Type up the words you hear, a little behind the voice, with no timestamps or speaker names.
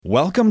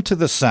Welcome to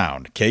The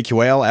Sound,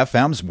 KQAL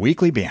FM's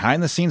weekly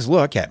behind-the-scenes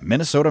look at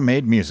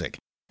Minnesota-made music.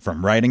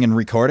 From writing and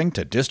recording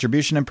to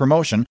distribution and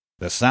promotion,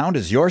 The Sound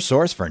is your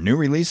source for new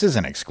releases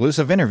and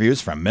exclusive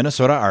interviews from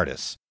Minnesota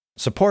artists.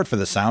 Support for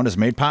The Sound is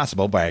made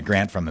possible by a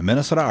grant from the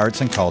Minnesota Arts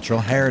and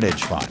Cultural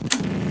Heritage Fund.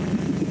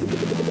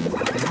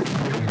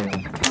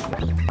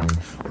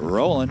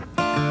 Rolling.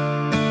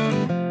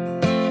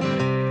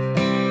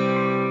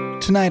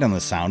 Tonight on The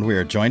Sound, we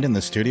are joined in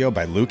the studio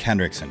by Luke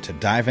Hendrickson to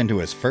dive into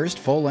his first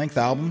full-length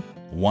album,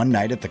 One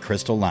Night at the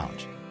Crystal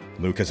Lounge.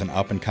 Luke is an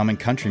up-and-coming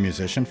country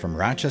musician from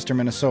Rochester,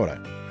 Minnesota,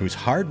 whose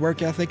hard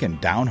work ethic and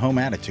down-home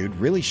attitude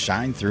really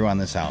shine through on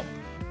this album.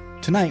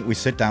 Tonight, we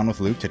sit down with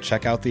Luke to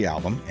check out the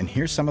album and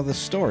hear some of the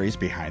stories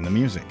behind the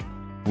music.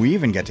 We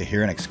even get to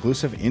hear an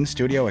exclusive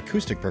in-studio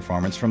acoustic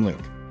performance from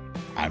Luke.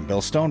 I'm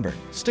Bill Stoneberg.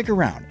 Stick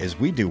around as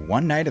we do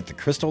One Night at the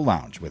Crystal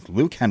Lounge with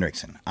Luke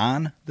Hendrickson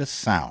on The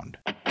Sound.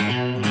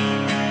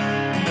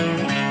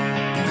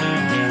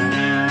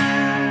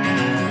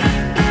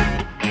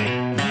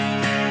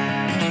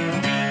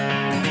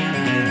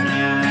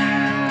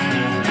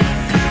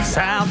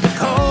 South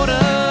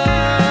Dakota,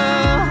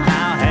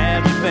 how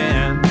have you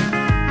been?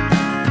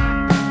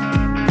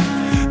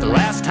 The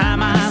last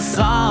time I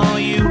saw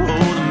you,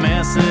 the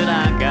mess that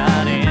I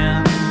got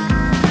in.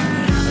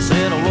 I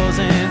said I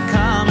wasn't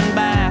coming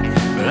back,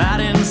 but I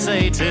didn't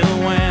say till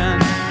when.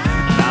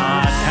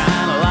 Now I'd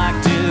kinda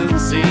like to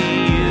see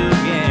you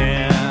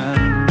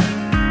again.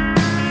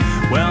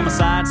 Well, my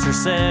sights are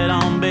set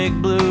on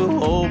big blue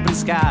open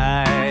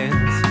skies.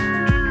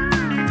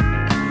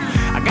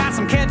 I got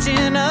some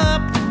catching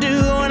up to do,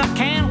 and I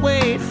can't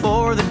wait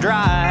for the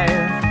drive.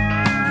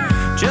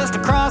 Just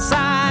across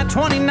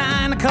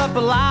I-29, a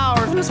couple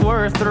hours, and it's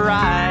worth the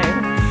ride.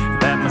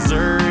 That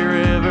Missouri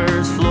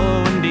River's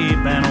flowing deep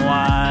and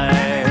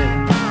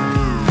wide.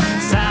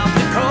 South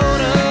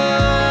Dakota,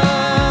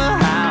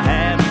 how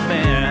have you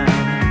been?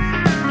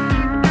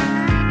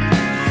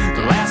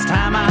 The last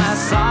time I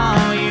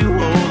saw you,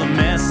 the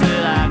mess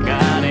that I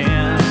got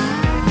in.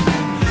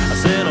 I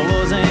said I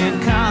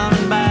wasn't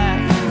coming back,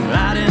 but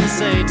I didn't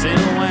say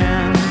till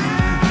when.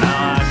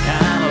 Now I'd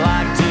kinda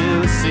like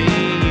to see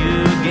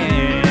you again.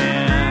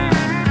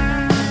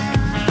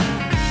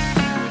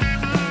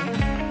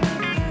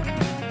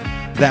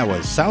 That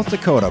was South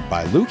Dakota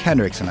by Luke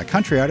Hendrickson, a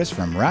country artist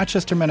from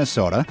Rochester,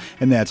 Minnesota,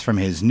 and that's from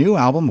his new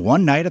album,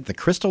 One Night at the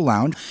Crystal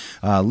Lounge.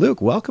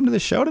 Luke, welcome to the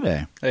show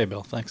today. Hey,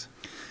 Bill. Thanks.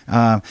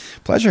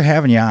 Pleasure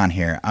having you on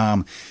here.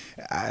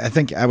 I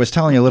think I was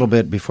telling you a little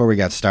bit before we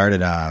got started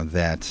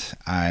that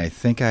I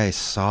think I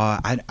saw,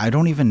 I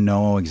don't even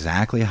know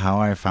exactly how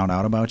I found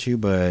out about you,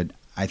 but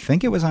I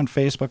think it was on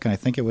Facebook, and I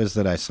think it was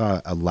that I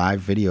saw a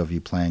live video of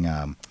you playing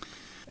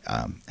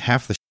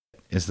Half the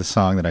Shit is the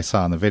song that I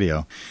saw in the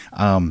video.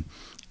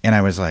 And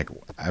I was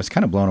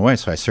kind of blown away,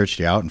 so I searched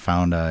you out and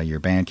found your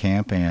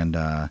Bandcamp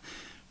and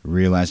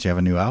realized you have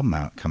a new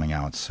album coming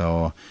out.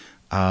 So,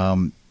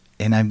 and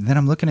then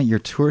I'm looking at your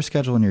tour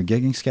schedule and your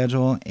gigging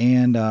schedule,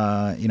 and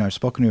I've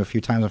spoken to you a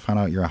few times. I found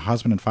out you're a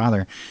husband and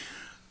father.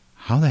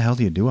 How the hell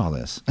do you do all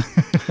this?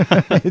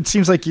 It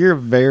seems like you're a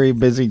very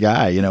busy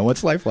guy.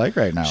 What's life like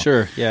right now?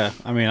 Sure, yeah.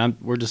 I mean,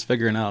 we're just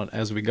figuring out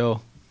as we go.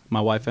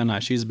 My wife and I,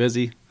 she's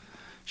busy.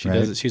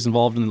 She's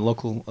involved in the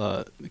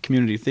local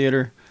community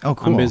theater. Oh,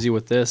 cool. I'm busy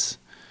with this.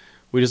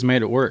 We just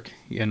made it work.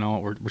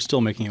 We're still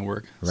making it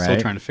work. Right.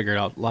 Still trying to figure it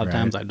out. A lot of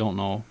times I don't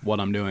know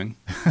what I'm doing.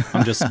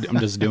 I'm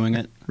just doing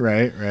it.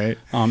 Right.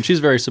 She's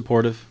very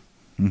supportive.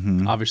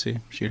 Mm-hmm. Obviously,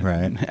 she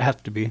Right. has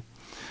to be.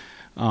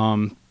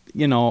 I'm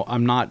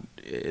not.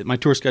 My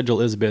tour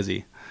schedule is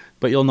busy,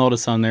 but you'll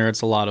notice on there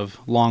it's a lot of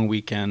long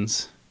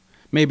weekends.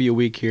 Maybe a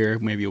week here,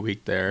 maybe a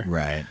week there.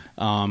 Right.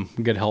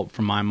 Get help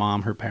from my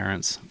mom, her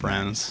parents,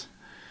 friends.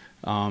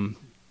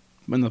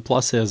 And the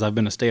plus is I've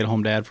been a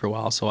stay-at-home dad for a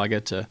while, so I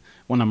get to,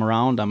 when I'm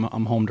around,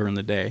 I'm home during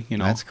the day.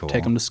 That's cool.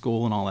 Take them to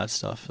school and all that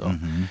stuff. So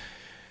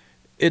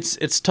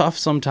it's tough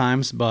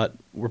sometimes, but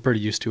we're pretty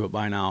used to it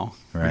by now.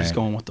 Right. We're just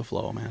going with the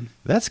flow, man.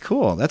 That's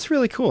cool. That's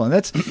really cool, and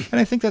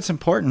I think that's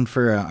important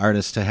for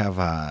artists to have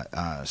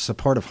a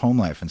supportive home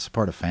life and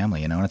supportive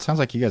family. And it sounds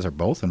like you guys are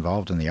both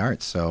involved in the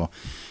arts, so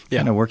it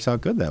kind of works out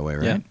good that way,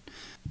 right? Yeah.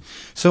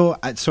 So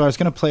I was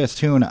going to play us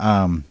tune.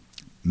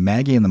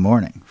 Maggie in the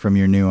Morning from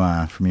your new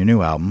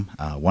album,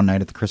 One Night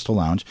at the Crystal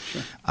Lounge.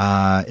 Sure.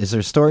 Is there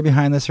a story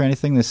behind this or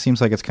anything? This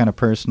seems like it's kind of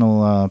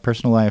personal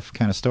life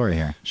kind of story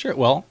here. Sure.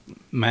 Well,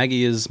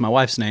 Maggie is my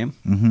wife's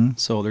name,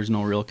 so there's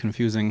no real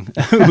confusing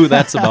who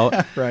that's about.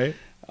 Right.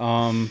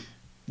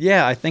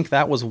 Yeah, I think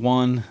that was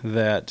one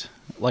that,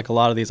 like a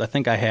lot of these, I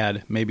think I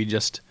had maybe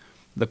just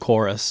the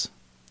chorus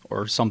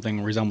or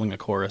something resembling a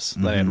chorus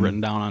that I had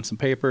written down on some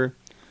paper,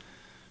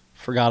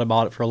 forgot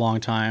about it for a long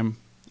time.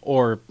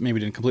 Or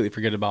maybe didn't completely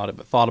forget about it,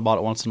 but thought about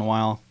it once in a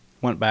while,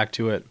 went back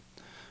to it.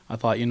 I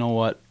thought, you know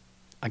what,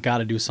 I got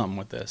to do something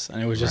with this.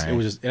 And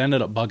it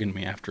ended up bugging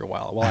me after a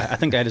while. Well, I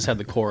think I just had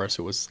the chorus.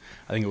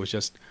 I think it was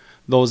just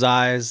those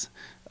eyes.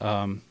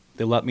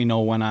 They let me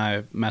know when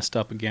I messed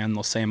up again.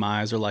 Those same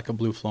eyes are like a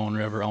blue flowing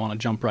river. I want to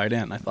jump right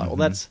in. I thought,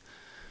 well,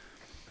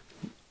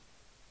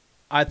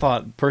 I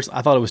thought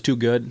it was too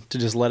good to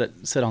just let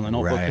it sit on the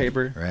notebook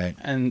paper. Right.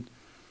 And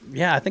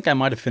yeah, I think I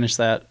might have finished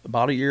that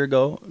about a year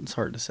ago. It's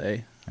hard to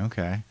say.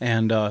 Okay.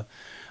 And I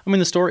mean,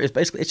 the story is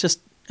basically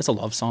it's a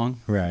love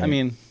song. Right. I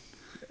mean,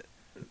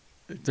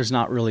 there's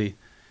not really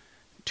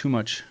too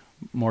much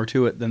more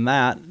to it than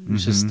that.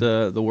 It's just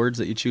the words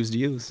that you choose to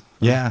use.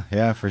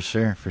 Yeah, for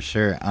sure.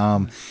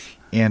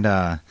 And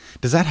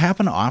does that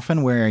happen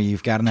often where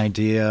you've got an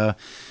idea,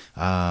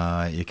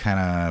 you kind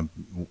of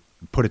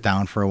put it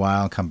down for a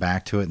while, come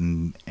back to it,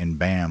 and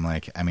bam,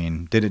 like, I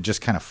mean, did it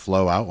just kind of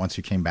flow out once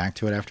you came back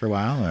to it after a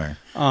while, or?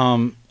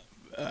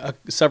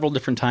 Several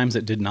different times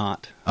it did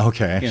not.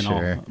 Okay,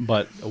 sure.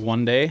 But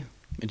one day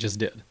it just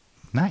did.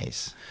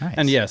 Nice.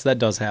 And yes, that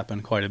does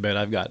happen quite a bit.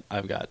 I've got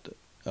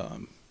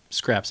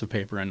scraps of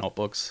paper and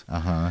notebooks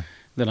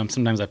that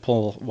sometimes I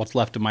pull what's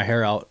left of my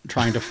hair out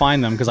trying to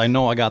find them because I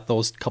know I got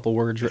those couple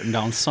words written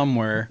down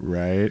somewhere.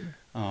 Right.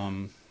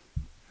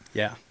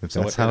 Yeah.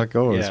 That's how it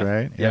goes,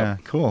 right? Yeah.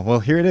 Yep. Cool.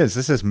 Well, here it is.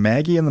 This is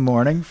Maggie in the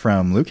Morning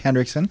from Luke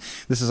Hendrickson.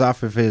 This is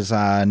off of his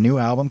new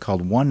album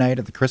called One Night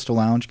at the Crystal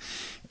Lounge.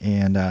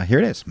 And here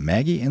it is,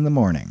 Maggie in the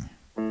Morning.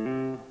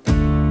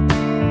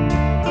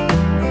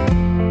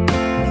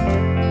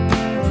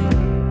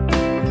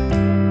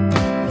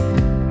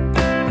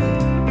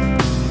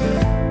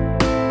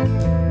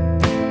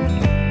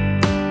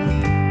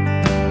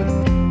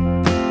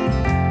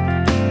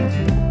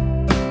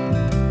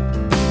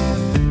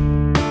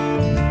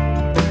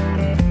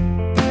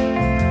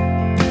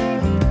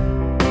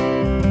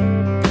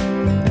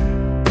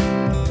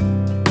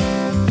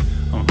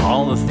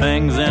 All the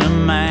things in a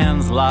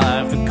man's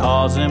life that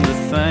cause him to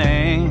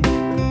think.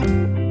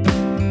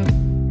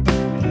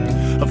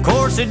 Of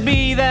course it'd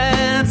be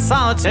that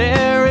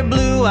solitary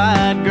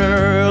blue-eyed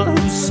girl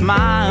whose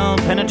smile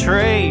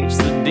penetrates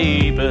the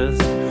deepest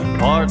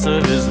parts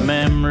of his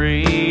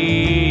memory.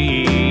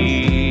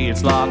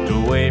 It's locked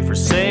away for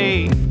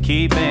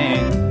safekeeping.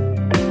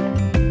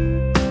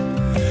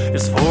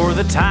 It's for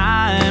the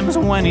times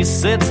when he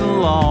sits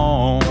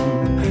alone,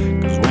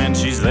 'cause when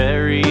she's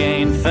there he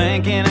ain't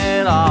thinking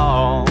at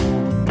all.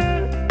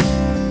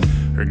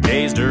 Her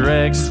gaze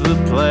directs the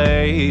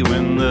play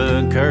when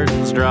the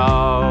curtains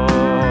draw.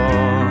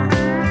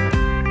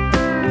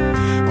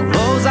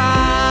 Those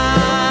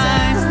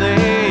eyes,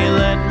 they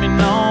let me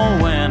know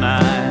when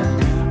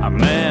I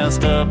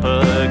messed up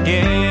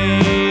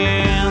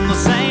again. The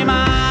same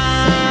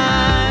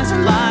eyes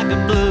are like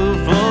a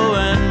blue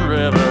flowing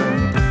river.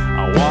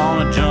 I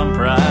wanna jump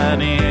right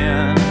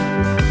in.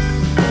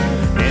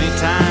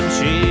 Anytime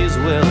she's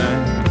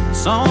willing,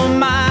 so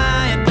am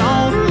I. It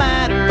don't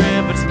matter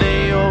if it's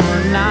day or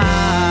night.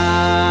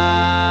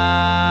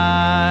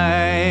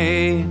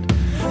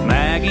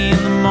 Maggie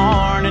in the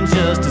morning,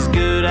 just as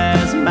good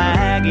as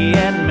Maggie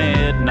at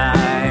midnight.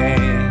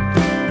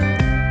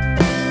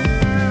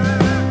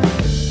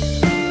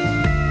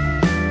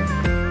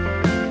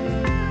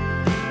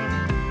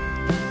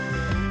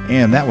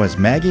 And that was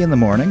Maggie in the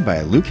Morning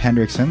by Luke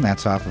Hendrickson.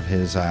 That's off of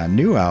his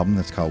new album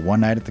that's called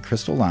One Night at the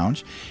Crystal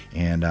Lounge.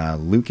 And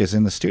Luke is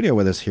in the studio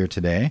with us here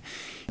today.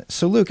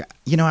 So, Luke,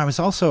 I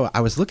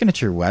was looking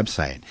at your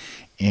website,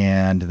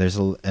 and there's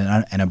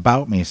an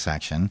About Me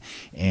section.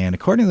 And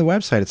according to the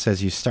website, it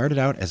says you started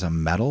out as a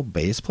metal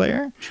bass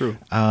player. True.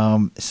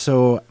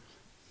 So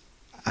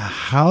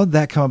how'd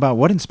that come about?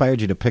 What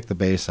inspired you to pick the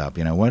bass up?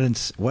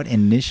 What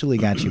initially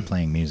got you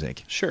playing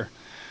music? Sure.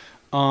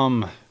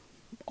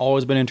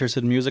 Always been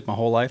interested in music my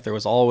whole life. There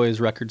was always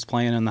records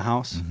playing in the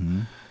house.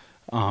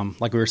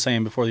 Like we were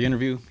saying before the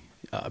interview,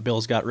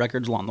 Bill's got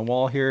records along the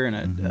wall here, and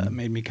it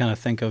made me kind of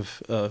think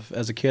of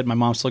as a kid, my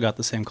mom still got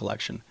the same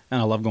collection, and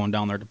I love going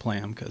down there to play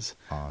them because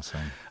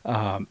awesome.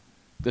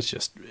 It's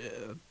just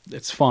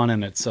it's fun,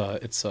 and it's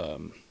what's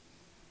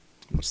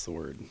the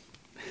word?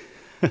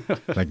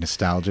 Like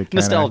nostalgic?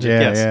 Kinda? Nostalgic,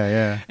 yes.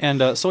 Yeah.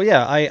 And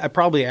I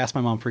probably asked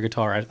my mom for a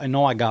guitar. I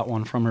know I got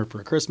one from her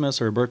for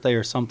Christmas or a birthday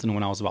or something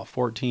when I was about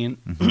 14.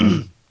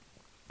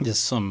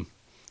 Just some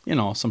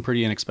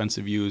pretty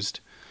inexpensive used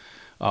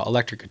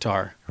electric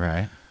guitar.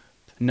 Right.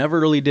 Never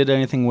really did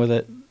anything with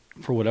it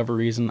for whatever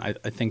reason. I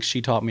think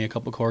she taught me a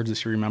couple chords that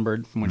she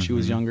remembered from when she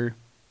was younger.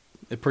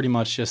 It pretty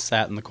much just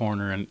sat in the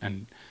corner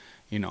and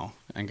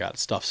got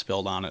stuff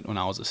spilled on it when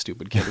I was a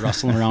stupid kid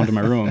rustling around in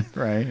my room.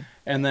 Right.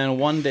 And then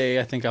one day,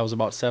 I think I was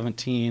about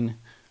 17,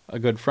 a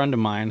good friend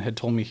of mine had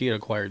told me he had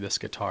acquired this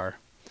guitar,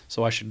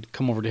 so I should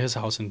come over to his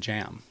house and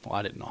jam. Well,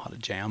 I didn't know how to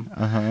jam,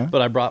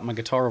 but I brought my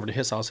guitar over to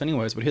his house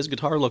anyways, but his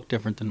guitar looked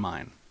different than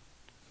mine.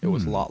 It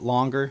was a lot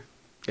longer.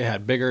 It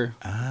had bigger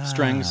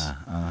strings.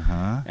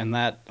 And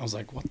that, I was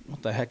like, what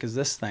the heck is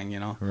this thing,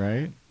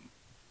 Right.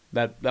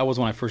 That was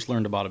when I first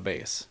learned about a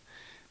bass.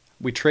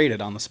 We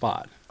traded on the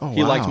spot. Oh,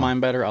 he wow. liked mine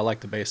better. I liked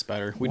the bass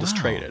better. We just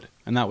traded,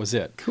 and that was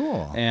it.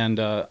 Cool. And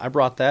I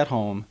brought that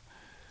home,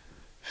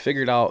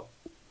 figured out,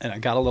 and I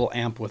got a little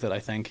amp with it, I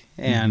think,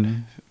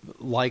 and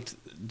liked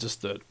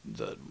just the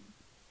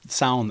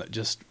sound that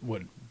just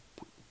would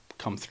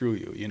come through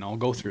you,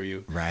 go through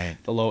you. Right.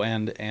 The low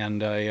end.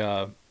 And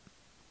I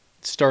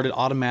started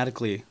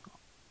automatically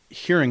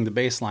hearing the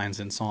bass lines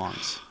in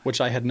songs, which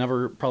I had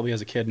never, probably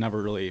as a kid,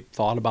 never really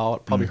thought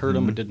about. Probably heard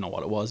them, but didn't know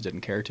what it was,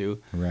 didn't care to.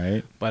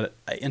 Right. But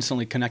I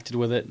instantly connected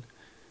with it,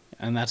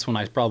 and that's when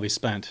I probably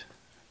spent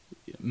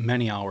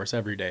many hours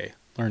every day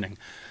learning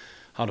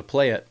how to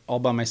play it all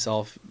by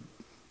myself.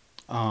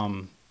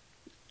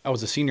 I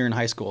was a senior in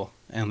high school,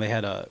 and they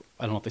had I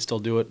don't know if they still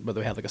do it, but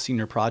they had like a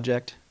senior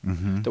project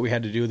that we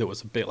had to do that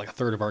was a bit like a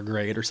third of our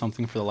grade or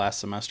something for the last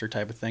semester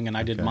type of thing. And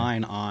I did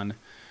mine on,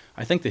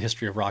 I think, the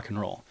history of rock and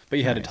roll. But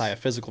you had to tie a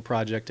physical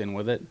project in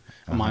with it.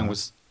 Mine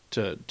was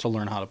to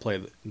learn how to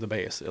play the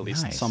bass, at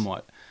least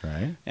somewhat.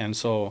 Right. And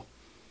so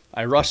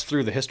I rushed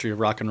through the history of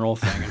rock and roll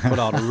thing and put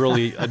out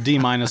a D-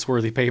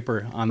 worthy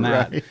paper on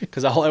that,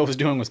 because all I was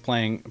doing was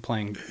playing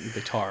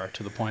guitar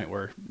to the point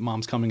where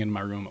Mom's coming into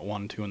my room at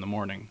 1, 2 in the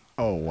morning.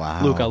 Oh,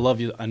 wow. Luke, I love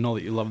you. I know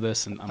that you love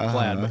this, and I'm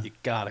glad, but you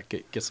gotta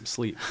get some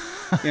sleep,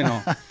 you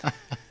know.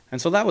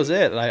 And so that was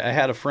it. I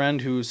had a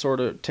friend who sort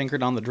of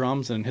tinkered on the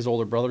drums, and his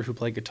older brother who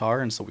played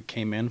guitar, and so we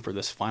came in for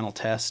this final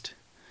test.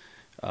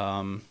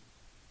 And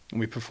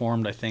we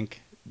performed, I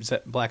think,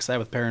 Black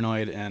Sabbath,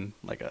 Paranoid, and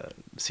like a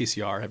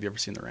CCR, Have You Ever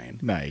Seen the Rain?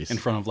 Nice. In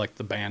front of like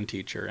the band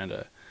teacher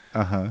and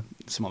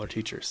some other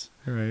teachers.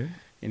 Right.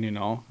 And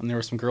and there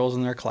were some girls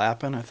in there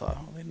clapping. I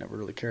thought, they never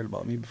really cared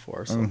about me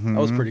before, so that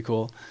was pretty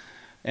cool.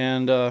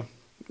 And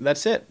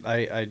that's it.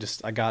 I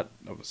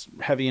was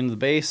heavy into the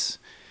bass,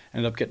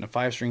 ended up getting a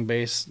 5-string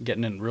bass,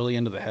 getting in really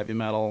into the heavy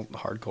metal,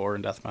 hardcore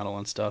and death metal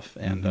and stuff,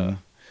 and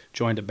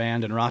joined a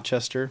band in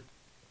Rochester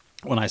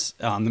when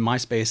on the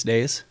MySpace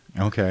days.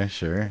 Okay,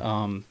 sure.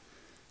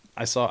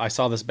 I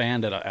saw this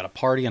band at a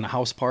party, a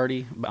house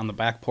party on the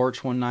back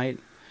porch one night.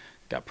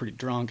 Got pretty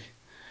drunk.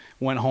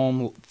 Went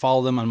home,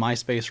 followed them on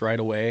MySpace right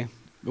away.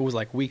 It was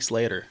like weeks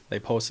later they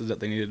posted that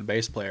they needed a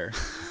bass player.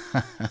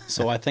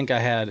 So I think I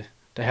had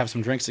to have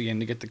some drinks again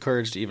to get the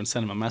courage to even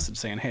send them a message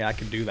saying, hey, I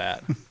could do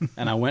that.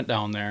 And I went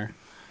down there.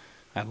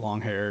 I had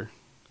long hair,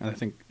 and I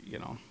think,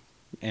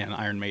 and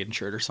Iron Maiden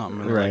shirt or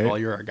something. And they're like, well,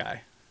 you're our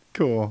guy.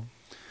 Cool.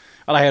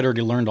 But I had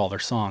already learned all their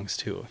songs,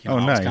 too. Nice.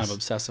 I was kind of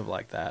obsessive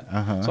like that.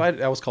 So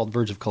I was called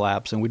Verge of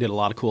Collapse, and we did a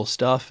lot of cool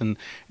stuff.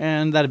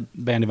 And that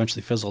band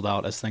eventually fizzled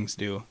out, as things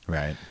do.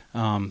 Right.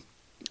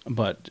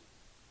 But,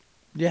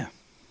 yeah,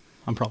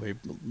 I'm probably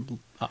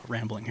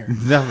rambling here.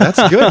 No,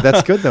 that's good.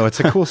 That's good, though. It's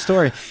a cool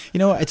story.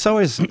 It's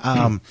always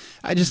I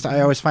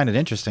always find it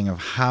interesting of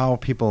how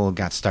people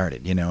got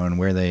started, and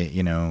where they,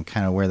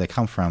 kind of where they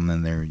come from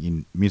and their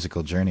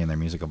musical journey and their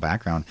musical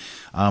background.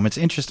 It's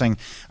interesting.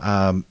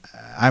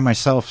 I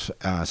myself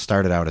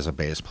started out as a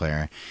bass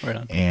player, right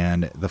on.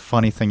 And the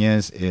funny thing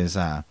is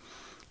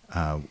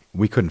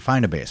we couldn't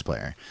find a bass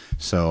player.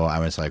 So I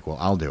was like, well,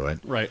 I'll do it.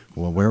 Right.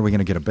 Well, where are we going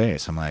to get a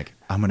bass? I'm like,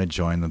 I'm going to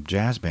join the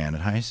jazz band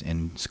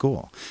in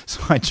school. So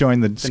I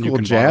joined the school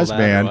jazz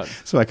band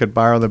so I could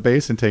borrow the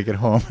bass and take it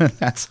home. And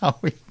that's how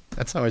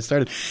I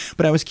started.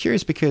 But I was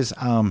curious because,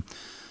 when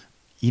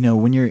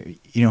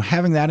you're,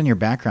 having that in your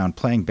background,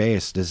 playing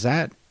bass, does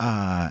that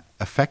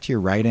affect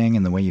your writing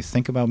and the way you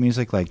think about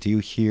music? Like, do you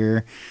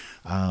hear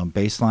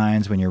bass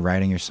lines when you're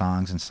writing your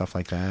songs and stuff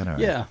like that? Or?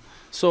 Yeah.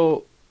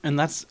 So... And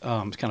that's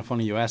it's kind of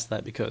funny you asked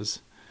that,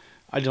 because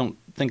I don't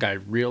think I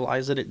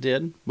realized that it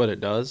did, but it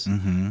does.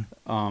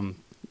 Mm-hmm.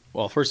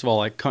 Well, first of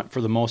all, for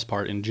the most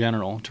part, in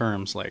general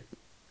terms, like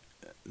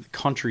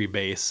country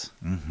bass,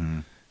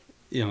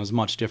 is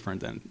much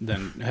different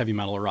than heavy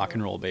metal or rock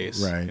and roll bass.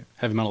 Right.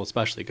 Heavy metal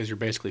especially, because you're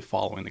basically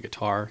following the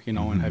guitar, in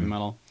heavy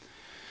metal.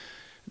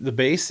 The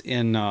bass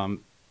for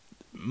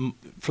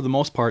the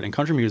most part, in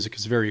country music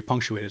is very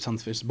punctuated. It's on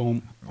the face,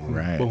 boom, boom,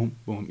 right. boom,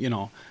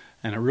 boom,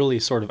 and it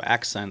really sort of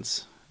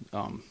accents.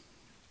 But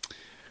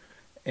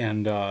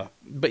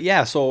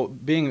yeah, so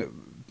being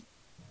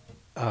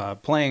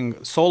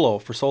playing solo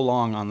for so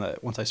long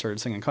once I started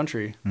singing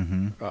country,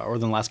 or in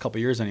the last couple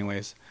of years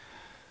anyways,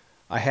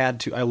 I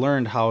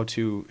learned how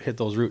to hit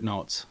those root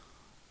notes,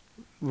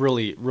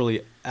 really,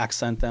 really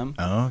accent them,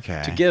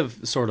 to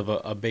give sort of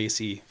a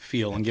bassy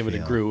feel and give it a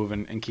groove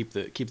and keep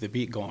the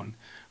beat going,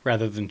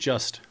 rather than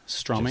just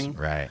strumming.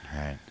 Right.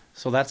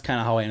 So that's kind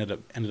of how I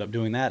ended up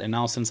doing that. And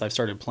now, since I've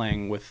started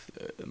playing with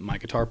my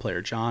guitar player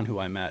John, who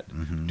I met,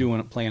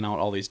 playing out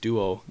all these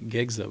duo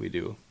gigs that we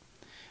do,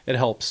 it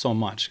helps so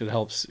much. It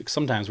helps.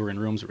 Sometimes we're in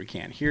rooms where we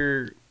can't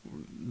hear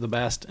the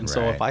best, and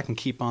so if I can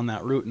keep on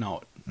that root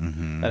note,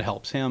 that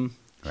helps him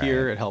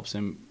hear. It helps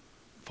him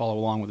follow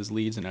along with his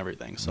leads and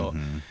everything. So,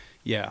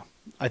 yeah,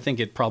 I think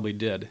it probably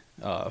did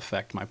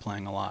affect my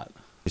playing a lot.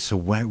 So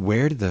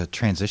where did the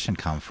transition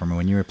come from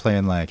when you were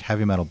playing like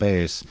heavy metal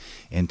bass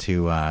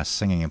into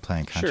singing and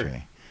playing country?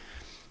 Sure.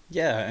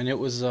 Yeah, and it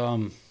was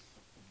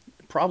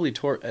probably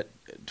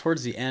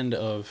towards the end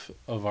of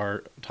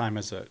our time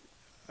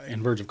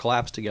in Verge of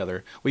Collapse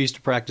together. We used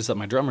to practice at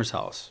my drummer's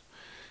house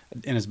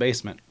in his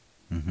basement,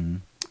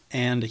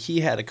 and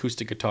he had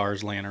acoustic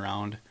guitars laying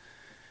around.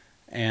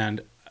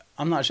 And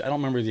I'm not sure, I don't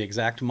remember the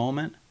exact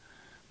moment,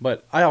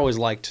 but I always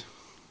liked.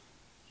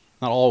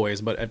 Not always,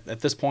 but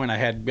at this point I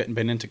had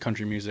been into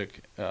country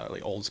music,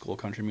 like old school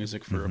country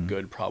music, for a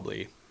good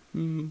probably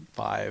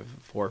 4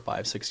 or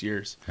 5, 6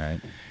 years. Right.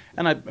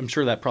 And I'm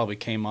sure that probably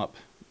came up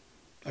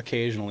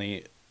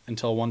occasionally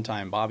until one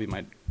time Bobby,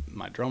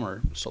 my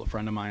drummer, still a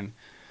friend of mine,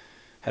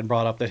 had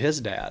brought up that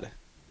his dad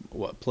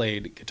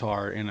played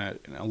guitar in a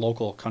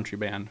local country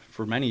band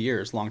for many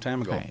years, a long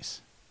time ago.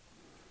 Nice.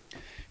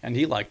 And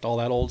he liked all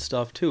that old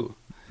stuff too.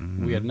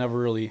 Mm-hmm. We had never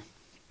really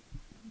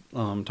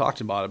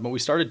talked about it, but we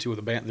started to with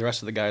the band. The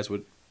rest of the guys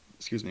would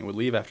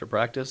leave after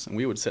practice, and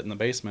we would sit in the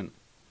basement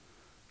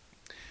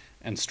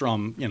and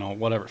strum,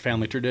 whatever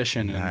family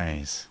tradition and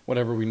Nice.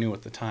 whatever we knew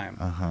at the time.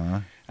 Uh-huh.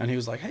 And he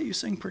was like, "Hey, you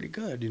sing pretty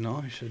good,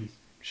 you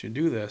should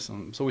do this."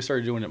 And so we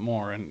started doing it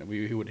more, and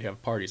we would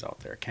have parties out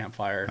there,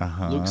 campfire.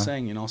 Uh-huh. Luke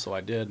sang, so I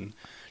did, and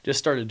just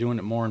started doing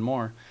it more and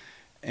more.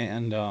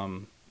 And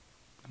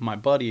my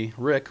buddy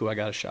Rick, who I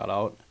got a shout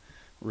out,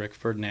 Rick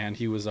Ferdinand,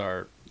 he was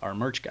our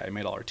merch guy. He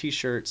made all our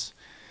T-shirts.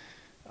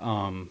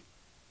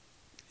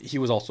 He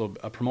was also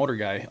a promoter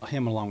guy.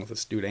 Him along with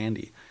this dude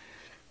Andy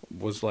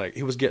was like,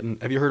 he was getting.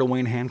 Have you heard of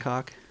Wayne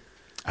Hancock?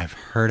 I've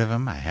heard of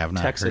him. I have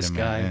not Texas heard of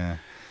him. guy. Yeah.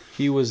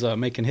 He was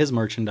making his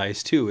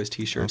merchandise too, his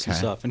T-shirts and Okay.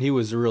 stuff, and he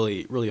was a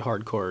really, really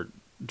hardcore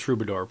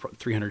troubadour,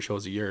 300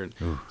 shows a year. And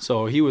Ooh.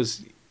 so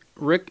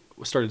Rick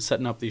started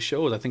setting up these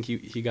shows. I think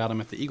he got them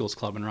at the Eagles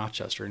Club in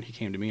Rochester, and he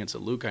came to me and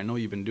said, "Luke, I know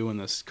you've been doing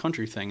this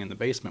country thing in the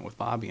basement with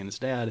Bobby and his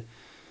dad.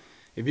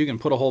 If you can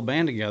put a whole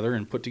band together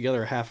and put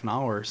together a half an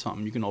hour or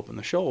something, you can open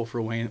the show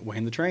for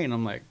Wayne the Train."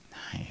 I'm like,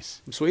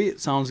 Nice. "Sweet,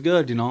 sounds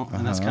good, And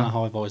that's Uh-huh. kind of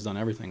how I've always done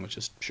everything, which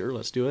is, sure,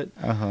 let's do it.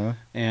 Uh-huh.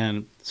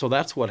 And so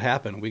that's what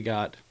happened. We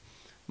got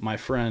my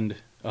friend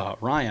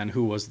Ryan,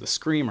 who was the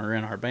screamer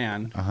in our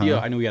band. Uh-huh.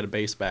 I knew he had a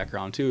bass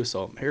background too,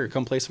 so here,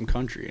 come play some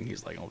country. And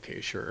he's like,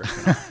 "Okay, sure."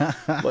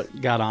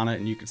 But got on it,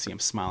 and you could see him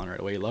smiling right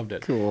away. He loved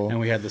it. Cool. And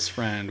we had this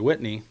friend,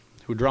 Whitney,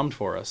 who drummed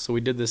for us. So we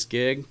did this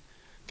gig,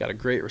 got a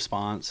great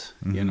response,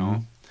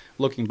 Mhm.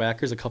 Looking back,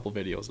 there's a couple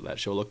videos of that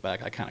show. Look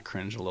back, I kind of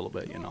cringe a little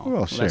bit,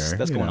 Well, sure, That's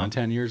you going know. on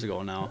 10 years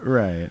ago now.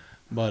 Right.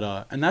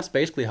 But and that's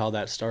basically how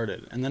that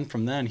started. And then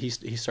from then he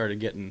started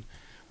getting.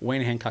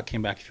 Wayne Hancock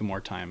came back a few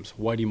more times.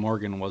 Whitey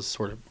Morgan was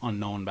sort of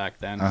unknown back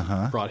then.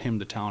 Uh-huh. Brought him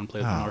to town,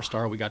 played with the North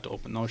Star. We got to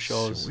open those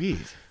shows. Sweet.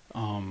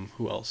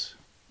 Who else?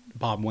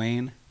 Bob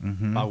Wayne.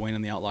 Mm-hmm. Bob Wayne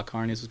and the Outlaw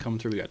Carnies was coming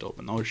through. We got to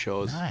open those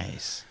shows.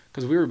 Nice.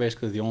 Because we were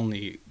basically the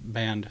only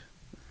band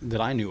that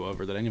I knew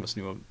of, or that any of us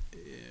knew of,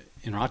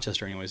 in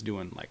Rochester anyways,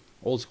 doing like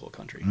old school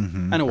country.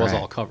 Mhm, And it was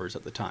right. all covers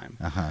at the time.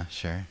 Uh-huh,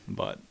 sure.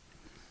 But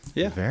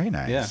yeah. Very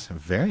nice. Yeah.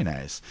 Very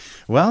nice.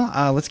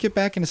 Well, let's get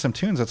back into some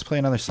tunes. Let's play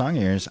another song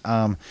of yours.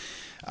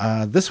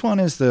 This one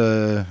is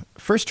the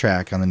first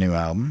track on the new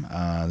album.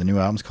 The new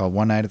album's called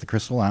One Night at the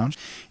Crystal Lounge.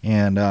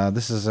 And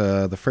this is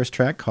the first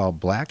track called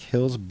Black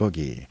Hills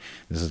Boogie.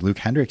 This is Luke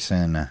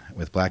Hendrickson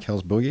with Black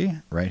Hills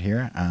Boogie right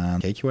here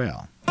on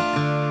KQAL.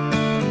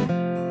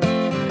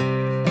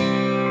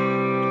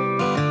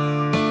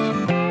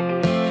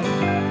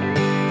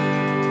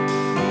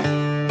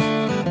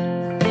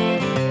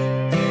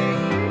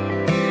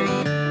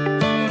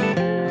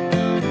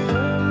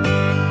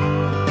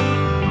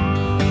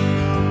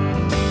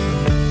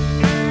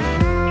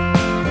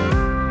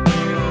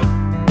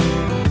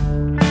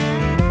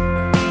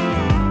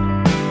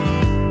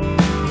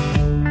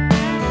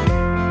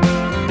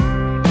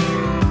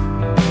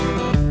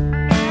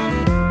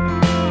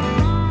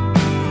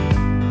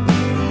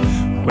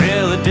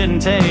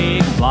 Didn't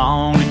take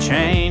long to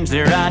change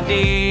their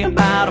idea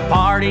about a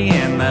party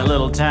in that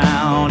little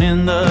town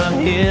in the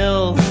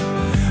hills.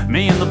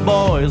 Me and the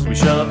boys, we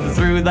shoved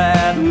through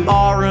that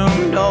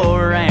barroom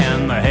door,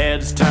 and the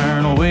heads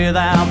turned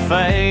without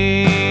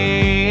fail.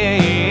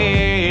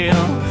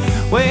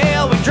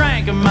 Well, we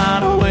drank a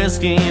mite of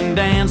whiskey and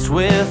danced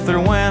with their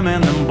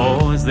women. Them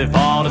boys, they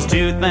fought us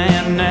tooth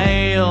and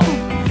nail.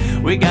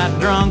 We got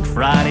drunk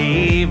Friday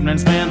evening,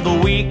 spent the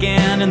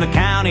weekend in the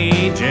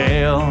county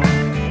jail.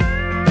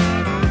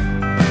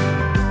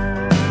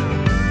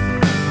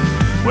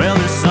 Well,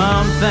 there's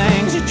some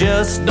things you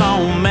just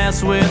don't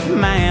mess with,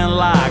 man,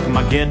 like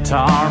my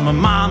guitar, my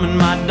mom, and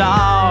my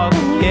dog.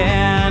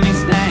 Yeah, and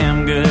these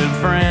damn good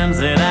friends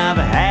that I've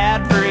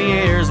had for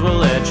years will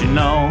let you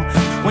know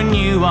when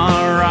you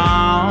are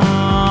wrong.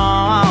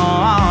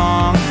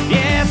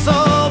 Yeah, so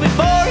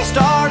before you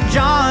start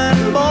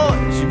jawing,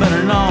 boys, you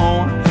better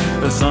know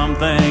that some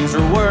things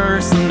are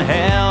worse than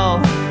hell.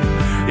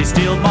 These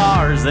steel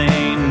bars, they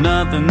ain't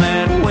nothing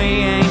that we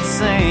ain't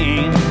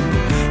seen.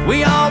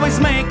 We always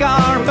make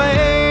our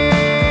pay.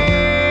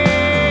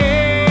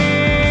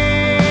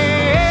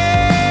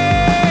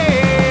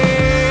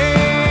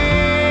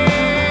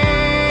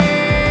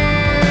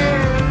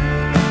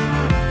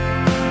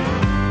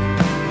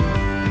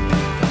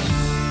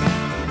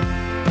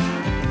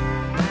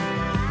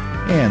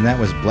 And that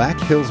was Black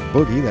Hills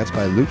Boogie. That's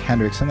by Luke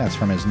Hendrickson. That's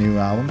from his new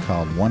album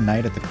called One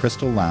Night at the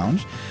Crystal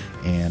Lounge.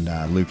 And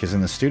Luke is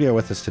in the studio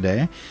with us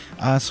today.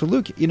 So,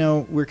 Luke,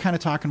 we're kind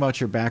of talking about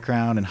your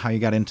background and how you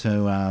got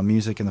into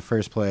music in the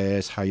first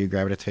place, how you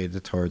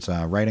gravitated towards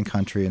writing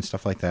country and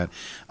stuff like that.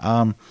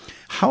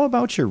 How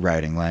about your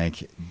writing?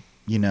 Like,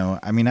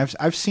 I mean,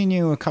 I've seen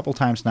you a couple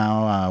times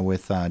now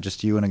with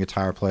just you and a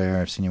guitar player.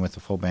 I've seen you with the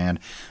full band.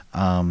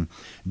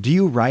 Do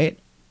you write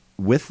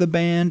with the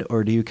band,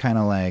 or do you kind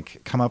of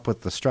like come up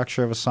with the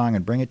structure of a song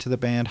and bring it to the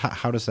band?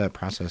 How does that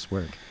process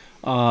work?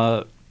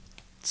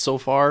 So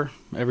far,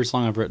 every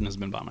song I've written has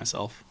been by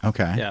myself.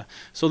 Okay. Yeah.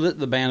 So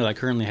the band that I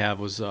currently have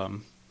was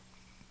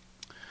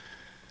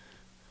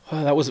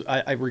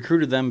I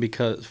recruited them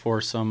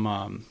because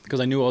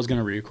I knew I was going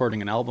to be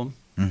recording an album.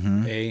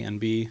 Mm-hmm. A and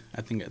B.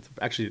 I think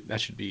actually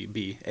that should be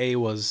B. A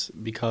was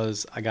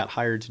because I got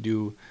hired to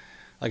do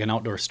like an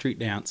outdoor street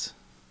dance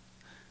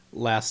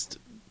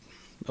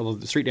although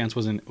the street dance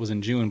was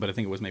in June, but I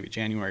think it was maybe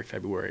January,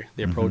 February.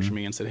 They approached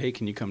me and said, "Hey,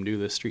 can you come do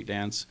this street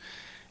dance?"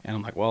 And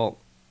I'm like, "Well,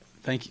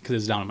 thank you," because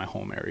it's down in my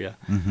home area.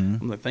 Mm-hmm.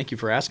 I'm like, "Thank you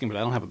for asking, but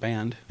I don't have a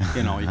band. You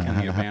can't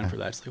need a band for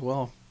that." It's like,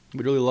 "Well,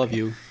 we'd really love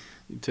you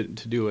to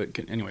do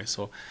it." Anyway,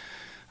 so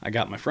I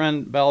got my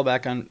friend Bell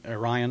back on,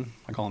 Ryan,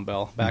 I call him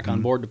Bell, back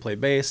on board to play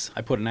bass.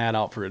 I put an ad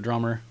out for a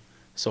drummer.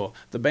 So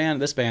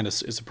this band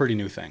is a pretty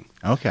new thing.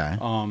 Okay.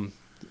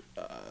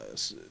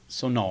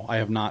 So no, I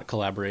have not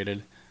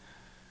collaborated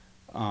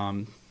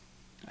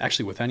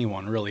actually with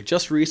anyone really.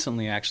 Just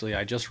recently, actually,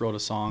 I just wrote a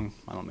song,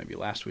 I don't know, maybe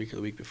last week or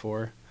the week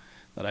before,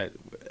 that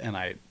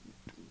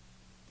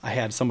I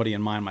had somebody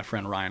in mind, my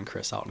friend Ryan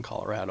Chris out in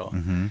Colorado.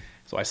 Mm-hmm.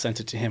 So I sent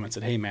it to him and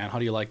said, "Hey man, how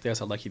do you like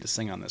this? I'd like you to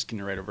sing on this. Can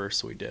you write a verse?"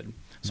 So he did.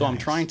 So Nice. I'm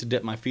trying to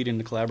dip my feet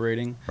into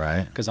collaborating.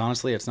 Right. Because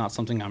honestly, it's not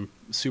something I'm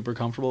super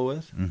comfortable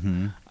with.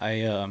 Mm-hmm.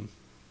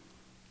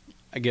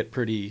 I get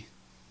pretty,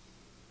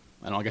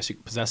 I don't know, I guess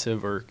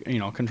possessive or,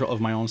 control of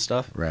my own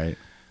stuff. Right.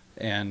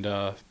 And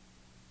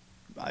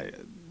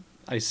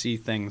I see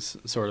things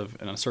sort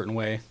of in a certain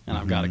way, and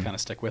I've got to kind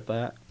of stick with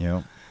that.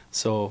 Yep.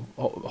 So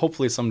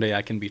hopefully someday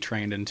I can be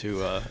trained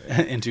into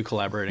into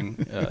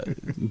collaborating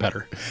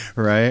better.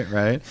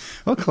 Right.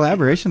 Well,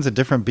 collaboration's a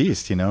different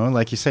beast,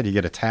 Like you said, you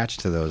get attached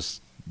to those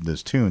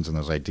tunes and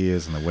those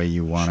ideas and the way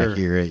you want to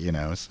hear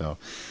it, So,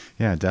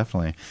 yeah,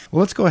 definitely.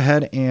 Well, let's go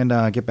ahead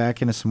and get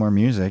back into some more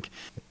music.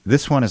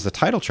 This one is the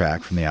title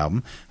track from the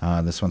album.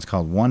 This one's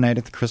called "One Night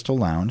at the Crystal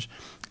Lounge."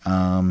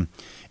 And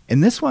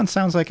this one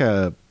sounds like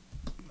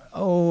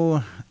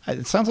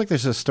it sounds like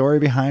there's a story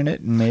behind it,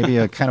 and maybe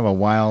a kind of a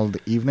wild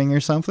evening or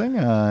something.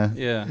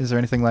 Yeah. Is there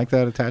anything like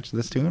that attached to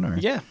this tune, or?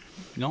 Yeah.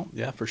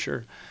 Yeah, for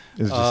sure.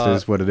 It just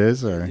is what it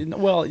is, or?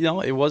 Well,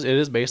 it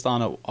is based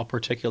on a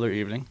particular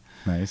evening.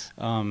 Nice.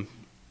 I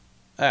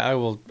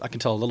can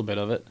tell a little bit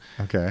of it.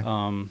 Okay.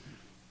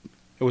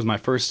 It was my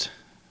first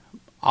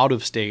out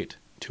of state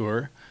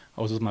tour.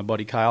 I was with my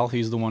buddy Kyle.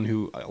 He's the one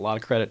who, a lot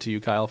of credit to you,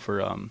 Kyle,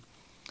 for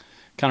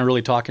kind of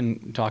really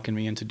talking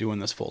me into doing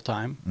this full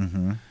time.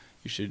 Mm-hmm.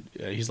 You should.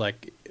 He's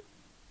like,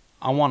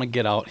 I want to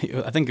get out.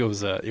 I think it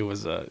was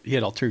he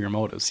had ulterior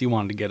motives. He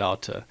wanted to get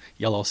out to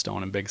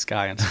Yellowstone and Big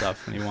Sky and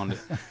stuff, and he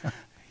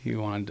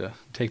wanted to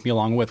take me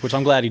along with, which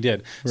I'm glad he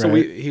did. Right. So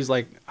he's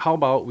like, how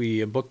about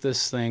we book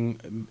this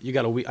thing? I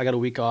got a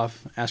week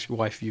off. Ask your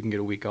wife if you can get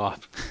a week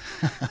off.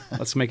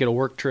 Let's make it a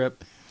work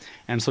trip.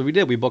 And so we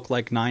did. We booked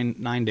like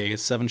 9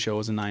 days, 7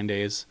 shows in 9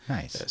 days.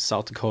 Nice.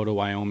 South Dakota,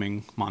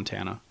 Wyoming,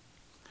 Montana.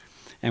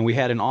 And we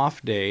had an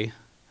off day,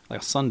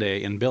 like a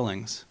Sunday in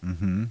Billings.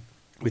 Mm-hmm.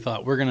 We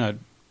thought we're gonna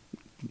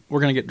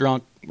get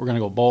drunk. We're gonna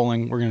go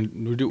bowling. We're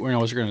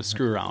gonna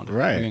screw around.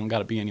 Right. We ain't got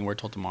to be anywhere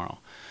till tomorrow.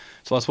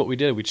 So that's what we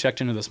did. We checked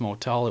into this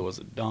motel. It was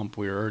a dump.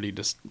 We were already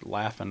just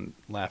laughing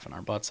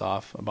our butts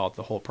off about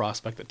the whole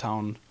prospect of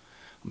town.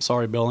 I'm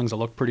sorry, Billings. It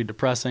looked pretty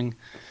depressing.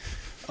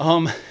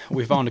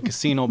 We found a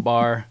casino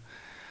bar.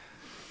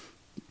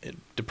 It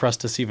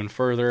depressed us even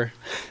further.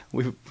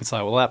 We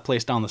thought, well, that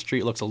place down the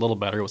street looks a little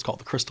better. It was called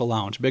the Crystal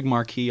Lounge. Big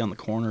marquee on the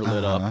corner,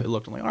 lit up. It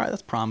looked like, all right,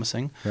 that's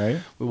promising.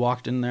 Right. We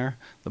walked in there.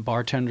 The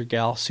bartender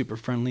gal, super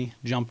friendly,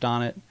 jumped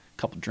on it. A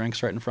couple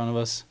drinks right in front of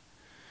us.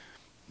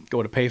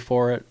 Go to pay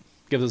for it.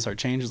 Gives us our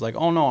change. It's like,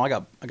 oh no, I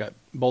got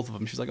both of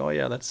them. She's like, oh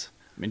yeah,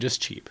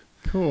 just cheap.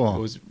 Cool. It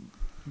was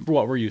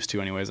what we're used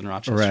to, anyways, in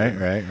Rochester.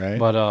 Right.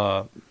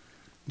 But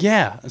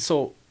yeah.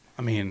 So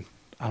I mean,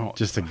 I don't.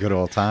 Just a good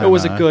old time. It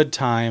was a good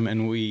time,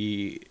 and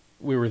we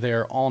were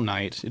there all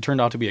night. It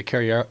turned out to be a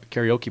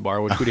karaoke bar,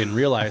 which we didn't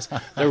realize.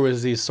 There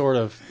was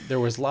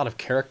a lot of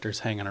characters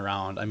hanging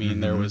around. I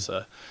mean, there was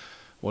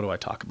what do I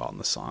talk about in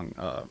the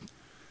song?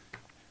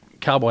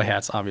 Cowboy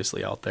hats,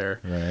 obviously, out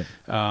there. Right.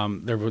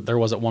 There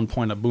was at one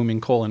point a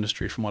booming coal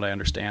industry, from what I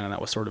understand, and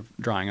that was sort of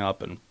drying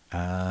up. And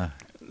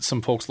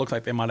some folks looked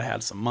like they might have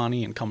had some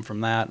money and come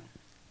from that.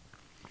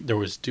 There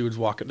was dudes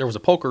walking. There was a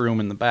poker room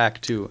in the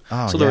back too.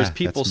 Oh, so there was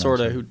people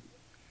sort of who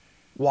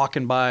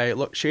walking by.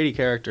 Look, shady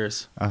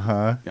characters.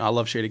 I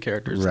love shady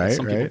characters. Right.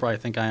 Some people probably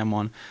think I am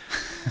one.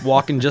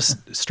 Walking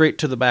just straight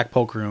to the back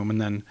poker room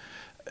and then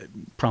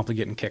promptly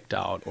getting kicked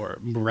out or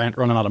running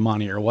out of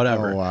money or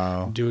whatever. Oh,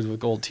 wow. Dudes with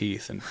gold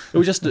teeth, and it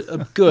was just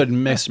a good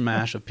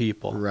mishmash of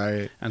people.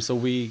 Right. And so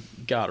we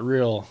got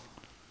real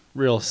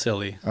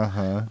silly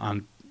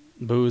on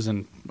booze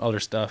and other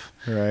stuff.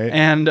 Right.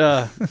 And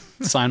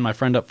signed my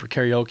friend up for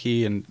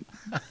karaoke, and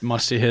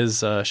much to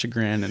his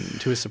chagrin and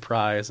to his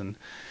surprise, and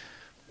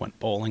went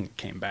bowling,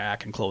 came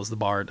back and closed the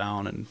bar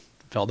down and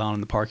fell down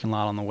in the parking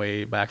lot on the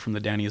way back from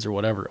the Denny's or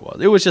whatever it was.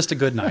 It was just a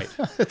good night.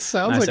 It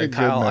sounds like a good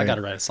Kyle, night. I got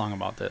to write a song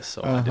about this.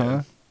 So I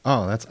did.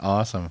 Oh, that's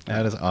awesome. Yeah.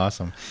 That is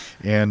awesome.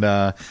 And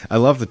I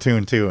love the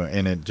tune too.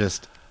 And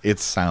it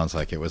sounds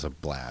like it was a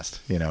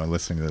blast,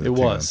 listening to the tune. It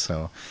was.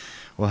 So,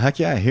 well, heck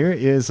yeah. Here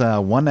is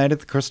One Night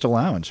at the Crystal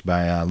Lounge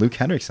by Luke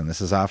Hendrickson.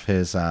 This is off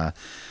his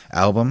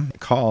album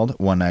called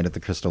One Night at the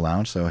Crystal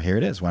Lounge. So here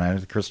it is, One Night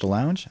at the Crystal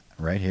Lounge,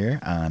 right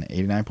here on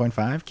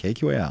 89.5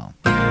 KQAL.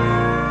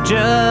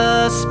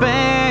 Just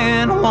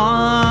spend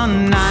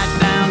one night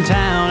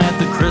downtown at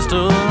the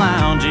Crystal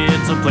Lounge.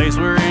 It's a place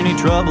where any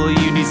trouble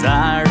you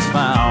desire is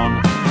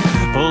found.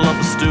 Pull up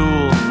a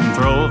stool and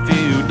throw a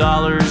few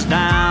dollars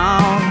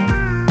down.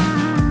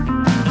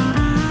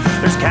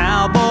 There's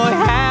cowboy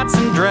hats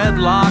and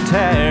dreadlocked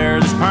hair.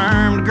 There's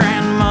permed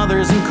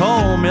grandmothers and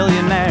coal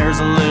millionaires.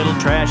 A little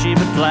trashy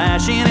but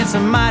flashy, and it's a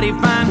mighty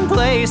fine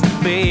place to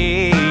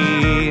be.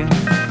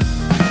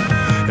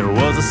 It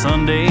was a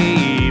Sunday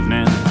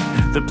evening.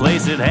 The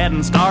place it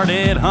hadn't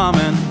started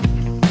humming.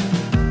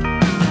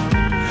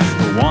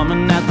 The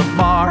woman at the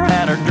bar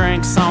had her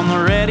drinks on the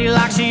ready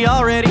like she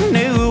already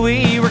knew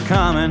we were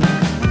coming.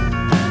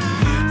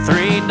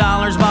 $3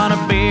 bought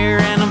a beer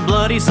and a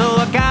bloody, so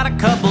I got a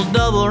couple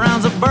double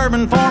rounds of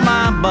bourbon for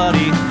my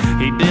buddy.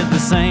 He did the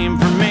same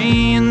for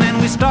me, and then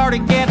we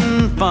started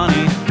getting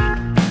funny.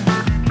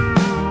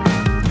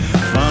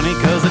 Funny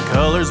 'cause the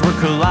colors were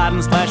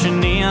colliding,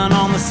 splashing neon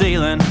on the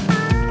ceiling.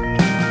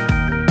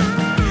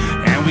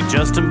 We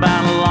just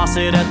about lost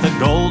it at the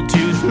Gold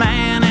Tooth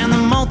Man and the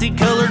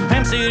multicolored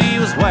pimp suit he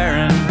was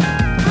wearing.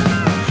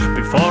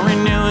 Before we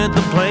knew it,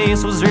 the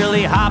place was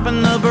really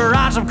hopping. The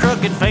barrage of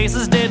crooked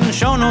faces didn't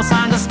show no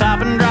signs of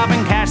stopping,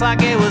 dropping cash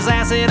like it was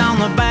acid on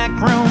the back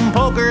room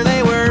poker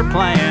they were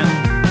playing.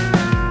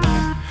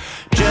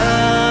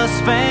 Just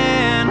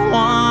spend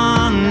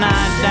one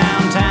night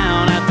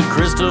downtown at the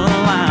Crystal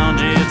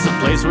Lounge. It's a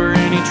place where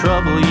any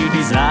trouble you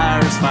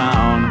desire is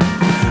found.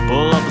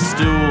 Pull up a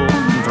stool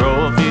and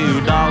throw a few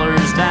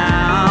dollars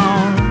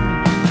down.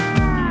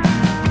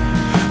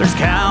 There's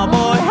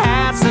cowboy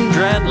hats and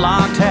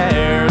dreadlocked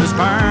hair. There's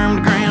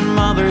permed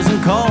grandmothers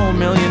and coal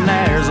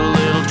millionaires. A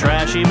little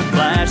trashy but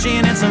flashy,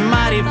 and it's a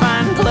mighty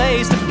fine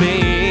place to be.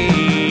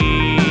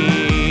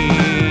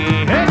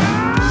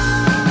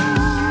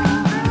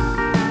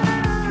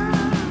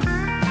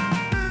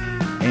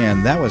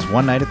 And that was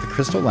One Night at the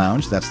Crystal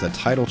Lounge. That's the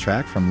title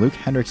track from Luke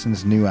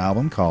Hendrickson's new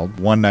album called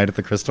One Night at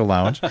the Crystal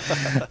Lounge.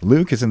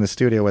 Luke is in the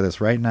studio with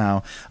us right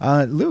now.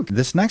 Luke,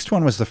 this next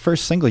one was the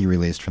first single you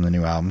released from the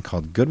new album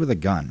called Good with a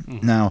Gun.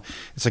 Mm-hmm. Now,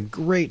 it's a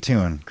great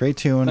tune,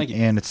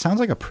 and it sounds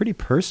like a pretty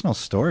personal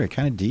story,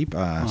 kind of deep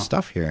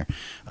stuff here.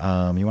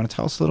 You want to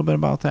tell us a little bit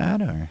about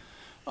that? Or?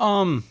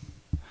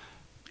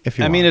 If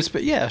you want.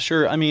 Yeah,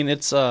 sure. I mean,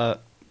 it's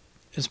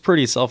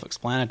pretty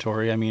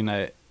self-explanatory.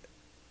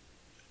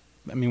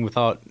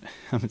 Without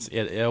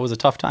it was a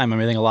tough time. I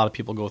think a lot of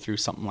people go through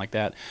something like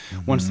that.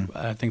 Mm-hmm. Once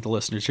I think the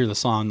listeners hear the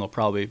song, they'll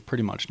probably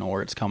pretty much know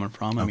where it's coming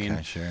from.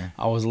 Sure.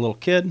 I was a little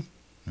kid.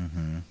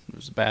 Mm-hmm. I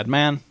was a bad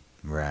man.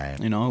 Right.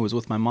 I was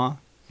with my mom.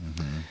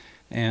 Mm-hmm.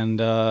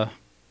 And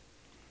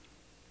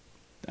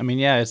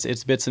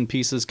it's bits and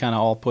pieces kind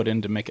of all put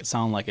in to make it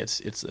sound like it's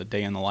a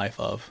day in the life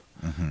of.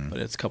 Mm-hmm. But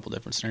it's a couple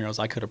different scenarios.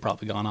 I could have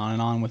probably gone on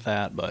and on with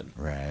that, but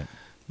right.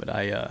 But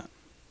I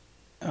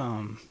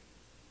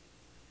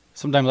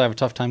sometimes I have a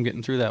tough time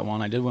getting through that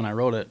one. I did when I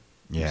wrote it.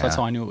 Yeah. So that's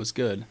how I knew it was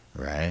good.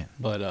 Right.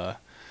 But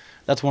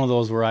that's one of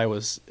those where I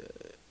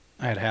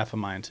had half a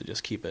mind to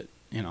just keep it,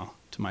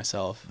 to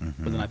myself.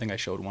 Mm-hmm. But then I think I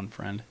showed one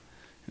friend,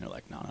 and they're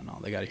like, no,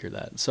 they got to hear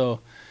that. So,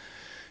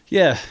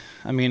 yeah,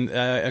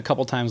 a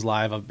couple times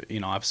live,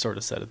 I've sort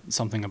of said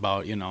something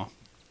about,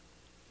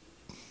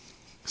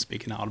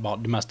 speaking out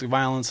about domestic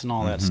violence and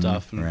all that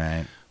stuff. And,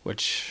 right.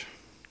 Which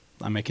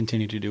I may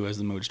continue to do as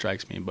the mood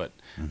strikes me, but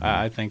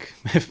I think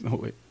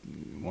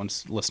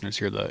once listeners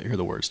hear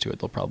the words to it,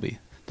 they'll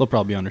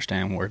probably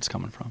understand where it's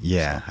coming from.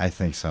 Yeah, so. I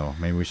think so.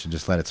 Maybe we should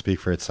just let it speak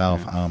for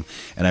itself. Yeah.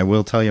 And I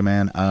will tell you,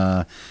 man,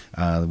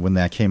 when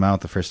that came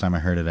out the first time I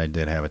heard it, I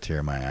did have a tear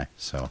in my eye.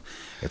 So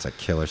it's a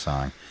killer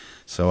song.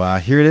 So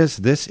here it is.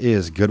 This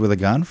is Good with a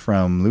Gun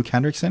from Luke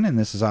Hendrickson, and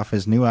this is off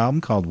his new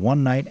album called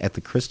One Night at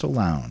the Crystal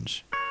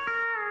Lounge.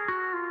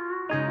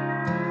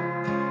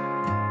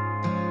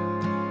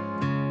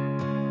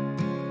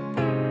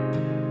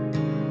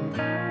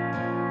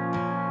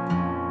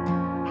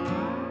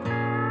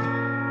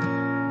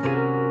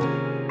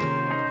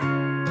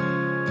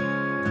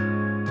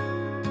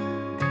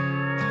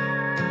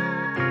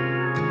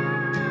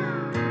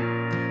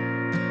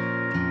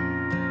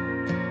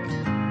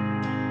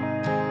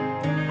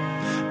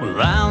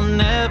 I'll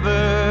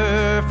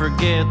never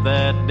forget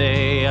that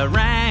day I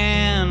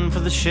ran for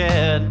the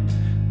shed.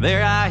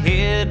 There I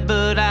hid,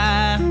 but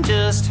I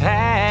just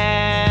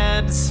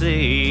had to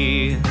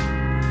see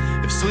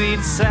if sweet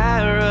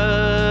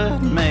Sarah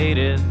had made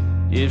it,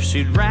 if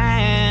she'd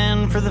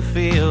ran for the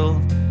field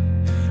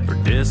or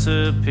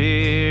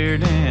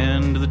disappeared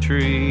into the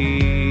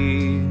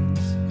trees.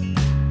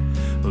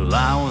 Well, Well,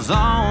 I was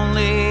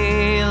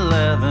only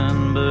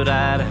 11, but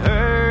I'd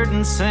heard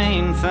and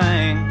seen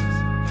things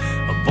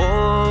a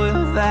boy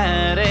of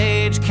that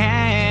age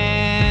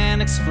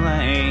can't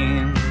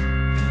explain.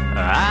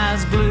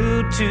 Eyes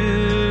glued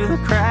to the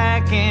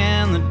crack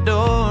in the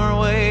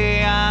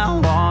doorway, I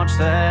watched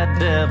that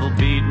devil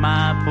beat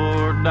my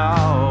poor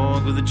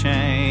dog with a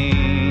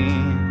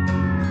chain.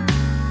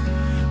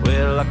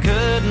 Well, I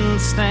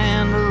couldn't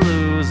stand a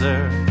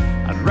loser,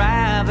 I'd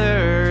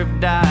rather have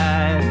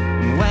died.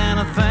 And when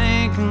I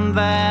think of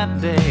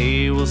that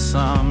day, well,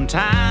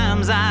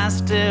 sometimes I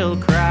still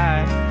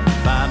cry.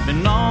 If I'd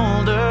been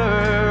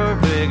older or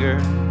bigger,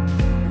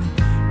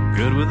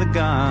 good with a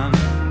gun,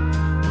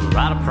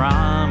 I'd have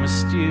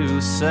promised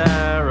you,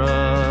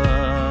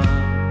 Sarah,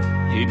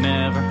 you'd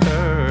never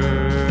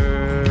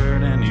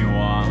hurt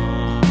anyone.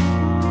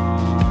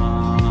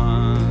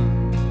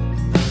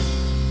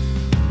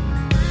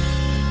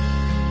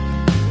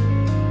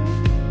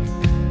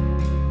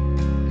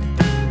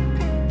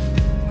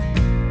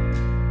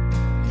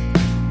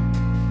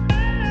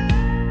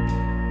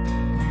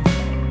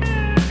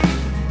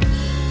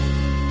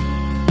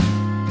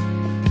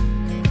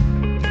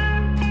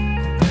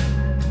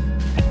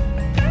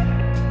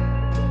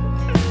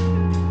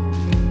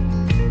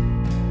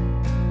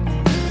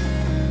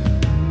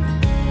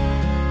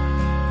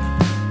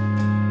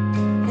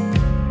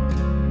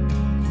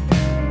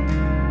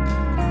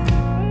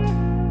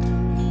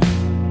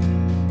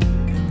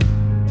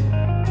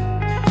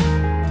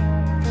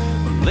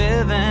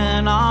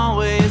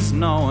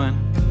 Knowing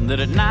that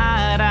at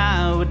night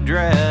I would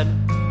dread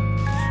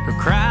her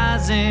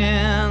cries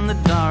in the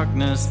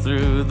darkness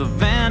through the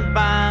vent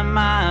by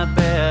my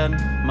bed.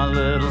 My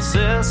little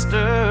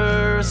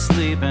sister is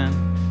sleeping,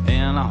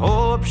 and I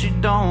hope she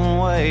don't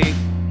wake,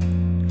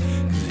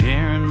 'cause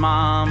hearing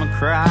Mama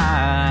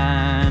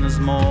crying is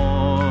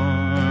more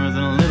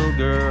than a little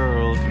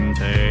girl can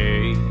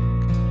take.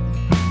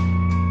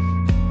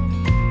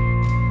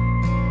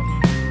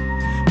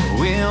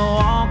 We'll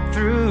walk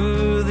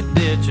through the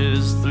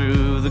ditches,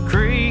 through the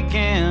creek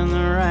in the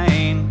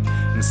rain,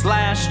 and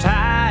slash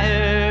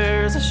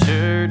tires,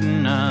 assured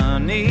an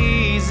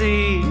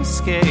uneasy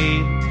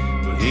escape.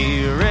 But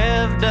he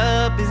revved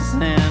up his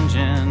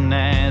engine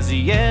as he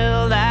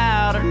yelled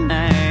out her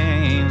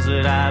names.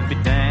 That I'd be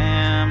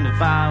damned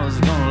if I was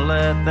gonna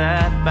let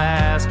that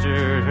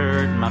bastard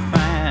hurt my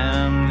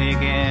family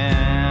again.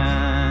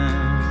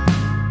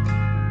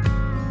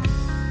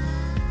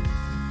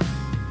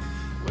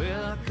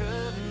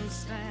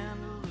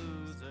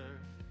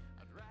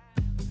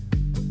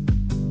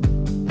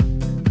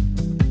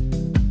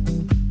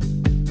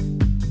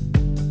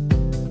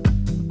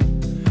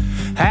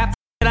 Half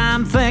that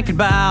I'm thinking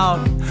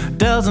about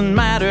doesn't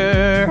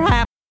matter.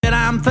 Half that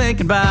I'm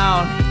thinking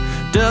about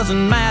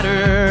doesn't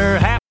matter.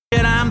 Half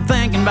that I'm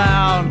thinking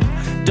about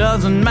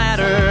doesn't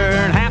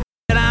matter. Half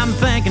that I'm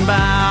thinking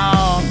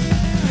about,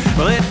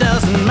 well, it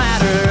doesn't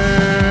matter.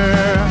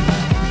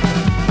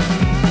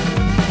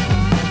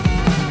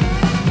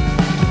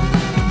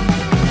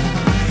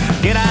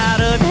 Get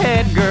out of your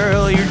head,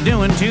 girl, you're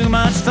doing too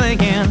much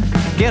thinking.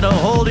 Get a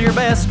hold of your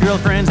best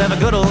girlfriends, have a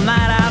good old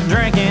night out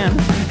drinking.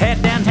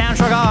 Head downtown,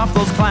 shrug off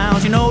those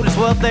clowns, you know just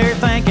what they're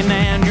thinking.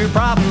 And your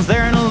problems,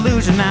 they're an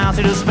illusion now,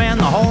 so just spend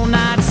the whole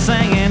night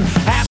singing.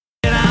 Half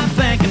that I'm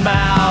thinking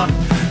about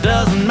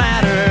doesn't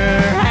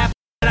matter. Half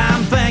that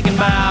I'm thinking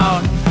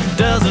about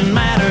doesn't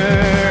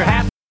matter.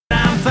 Half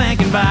that I'm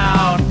thinking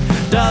about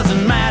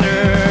doesn't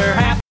matter.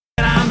 Half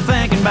that I'm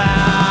thinking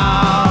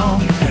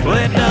about, well,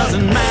 it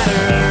doesn't matter.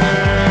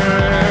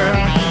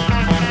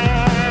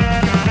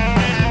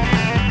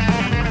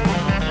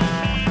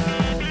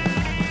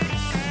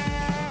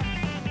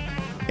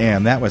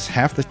 And that was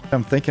Half the Shit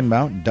I'm Thinking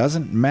About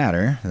Doesn't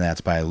Matter.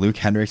 That's by Luke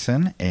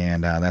Hendrickson,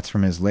 and that's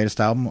from his latest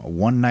album,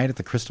 One Night at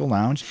the Crystal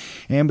Lounge.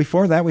 And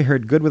before that, we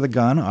heard Good with a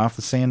Gun off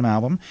the same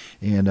album,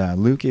 and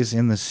Luke is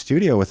in the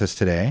studio with us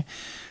today.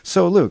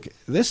 So, Luke,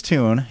 this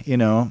tune, you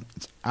know,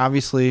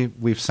 obviously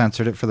we've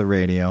censored it for the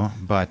radio,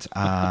 but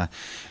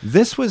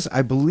this was,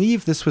 I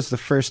believe this was the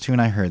first tune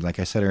I heard, like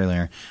I said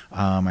earlier.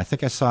 I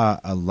think I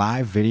saw a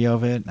live video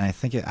of it, and I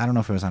think I don't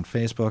know if it was on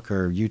Facebook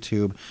or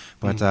YouTube,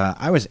 but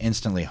I was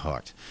instantly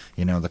hooked.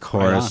 You know, the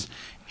chorus,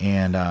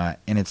 and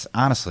it's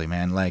honestly,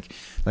 man, like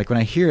when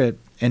I hear it,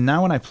 and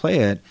now when I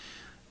play it,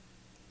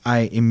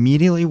 I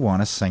immediately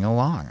want to sing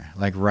along,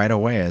 like right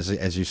away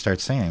as you start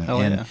singing. Hell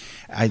and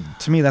yeah.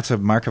 To me, that's a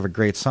mark of a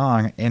great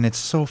song, and it's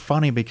so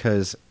funny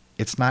because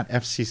it's not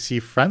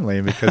FCC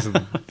friendly because of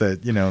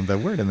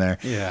the word in there.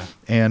 Yeah.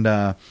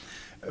 And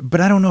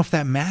but I don't know if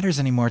that matters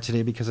anymore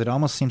today because it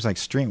almost seems like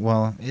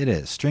well, it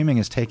is. Streaming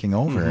is taking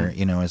over,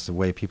 you know, as the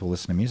way people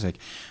listen to music.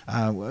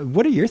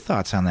 What are your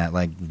thoughts on that?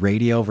 Like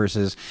radio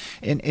versus,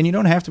 and you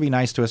don't have to be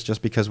nice to us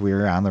just because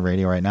we're on the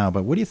radio right now,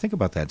 but what do you think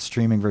about that?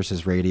 Streaming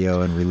versus radio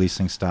and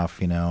releasing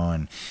stuff, you know,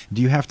 and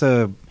do you have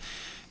to,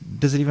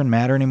 does it even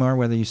matter anymore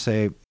whether you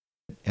say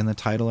in the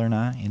title or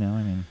not, you know,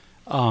 I mean?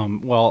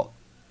 Well,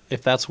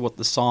 if that's what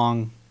the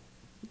song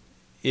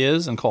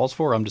is and calls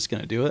for, I'm just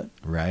going to do it.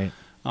 Right.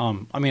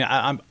 I mean,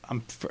 I'm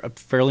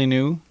fairly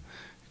new,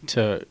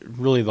 to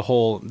really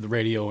the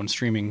radio and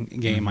streaming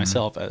game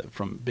myself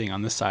from being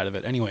on this side of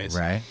it anyways.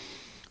 Right.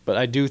 But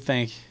I do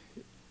think,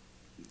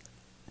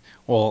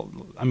 well,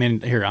 I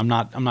mean, here, I'm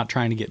not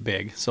trying to get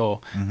big,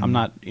 so I'm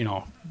not,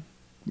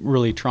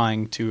 really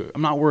trying to,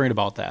 I'm not worried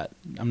about that.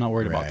 I'm not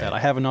worried about that. I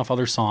have enough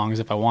other songs.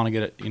 If I want to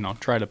get it,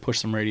 try to push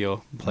some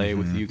radio play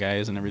with you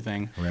guys and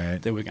everything, right,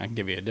 then I can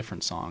give you a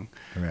different song.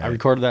 Right. I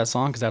recorded that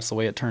song because that's the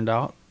way it turned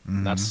out.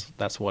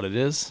 That's what it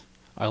is.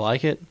 I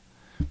like it.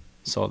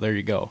 So there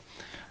you go.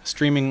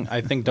 Streaming,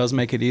 I think, does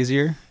make it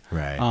easier,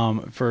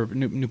 right, for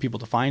new people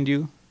to find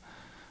you.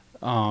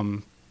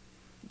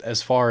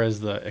 As far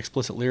as the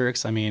explicit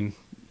lyrics, I mean,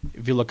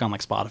 if you look on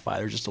like Spotify,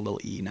 there's just a little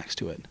E next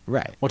to it.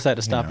 Right. What's that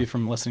to stop you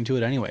from listening to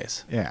it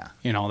anyways? Yeah.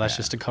 That's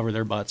just to cover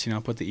their butts,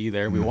 put the E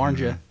there. We warned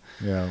you.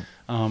 Yeah.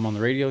 On the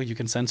radio, you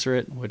can censor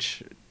it,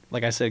 which,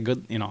 like I said,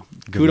 good,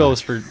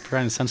 kudos for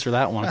trying to censor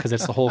that one because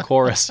it's the whole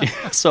chorus.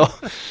 So,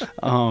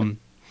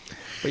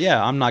 but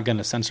yeah, I'm not going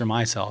to censor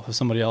myself. If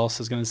somebody else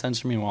is going to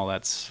censor me, well,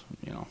 that's,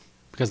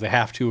 because they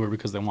have to or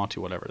because they want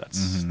to, whatever.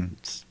 That's,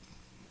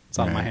 it's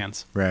out of my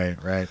hands.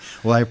 Right.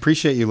 Well, I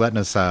appreciate you letting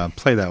us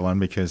play that one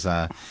because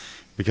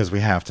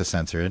we have to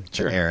censor it,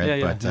 to air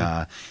it,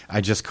 but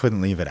I just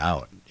couldn't leave it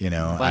out.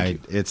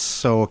 It's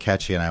so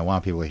catchy, and I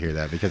want people to hear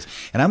that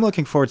and I'm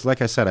looking forward to,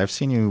 like I said, I've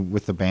seen you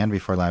with the band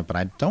before live, but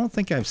I don't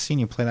think I've seen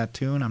you play that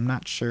tune. I'm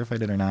not sure if I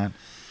did or not.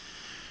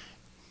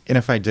 And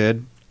if I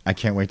did, I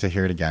can't wait to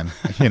hear it again.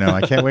 I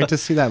can't wait to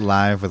see that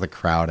live with a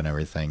crowd and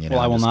everything. Well,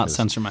 I will not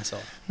censor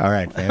myself. All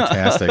right,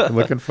 fantastic.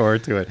 Looking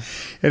forward to it.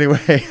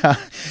 Anyway,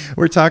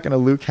 we're talking to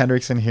Luke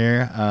Hendrickson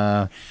here.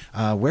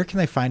 Where can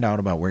they find out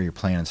about where you're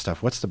playing and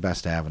stuff? What's the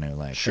best avenue,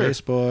 like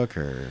Facebook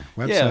or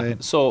website? Yeah,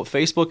 so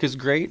Facebook is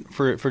great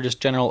for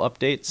just general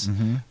updates.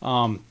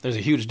 There's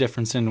a huge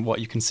difference in what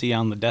you can see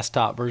on the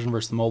desktop version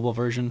versus the mobile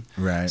version.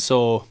 Right.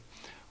 So,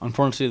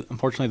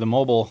 unfortunately, the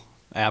mobile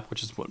app,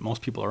 which is what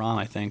most people are on,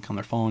 I think, on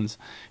their phones,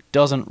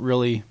 doesn't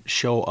really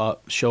show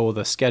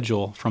the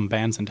schedule from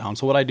bands in town.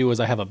 So what I do is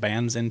I have a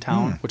bands in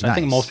town, which I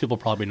think most people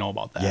probably know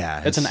about that.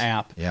 Yeah, it's an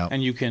app,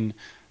 and you can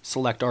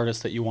select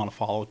artists that you want to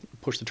follow,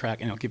 push the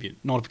track, and it'll give you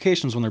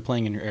notifications when they're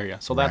playing in your area.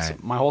 So that's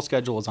my whole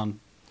schedule is on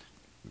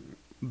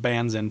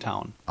bands in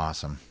town.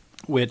 Awesome.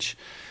 Which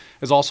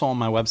is also on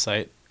my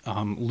website,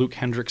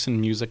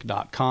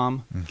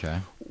 lukehendricksonmusic.com.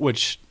 Okay.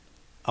 Which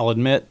I'll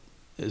admit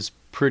is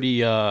pretty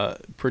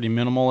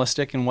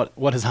minimalistic in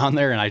what is on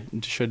there, and I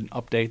should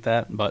update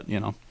that, but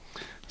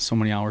so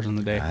many hours in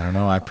the day. I don't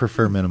know. I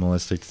prefer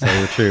minimalistic, to tell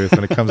you the truth,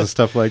 when it comes to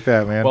stuff like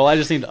that, man. Well, I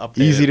just need to update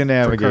easy it to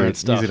navigate, for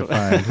current easy to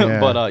find. Yeah.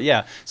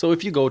 But so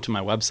if you go to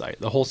my website,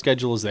 the whole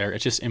schedule is there.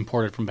 It's just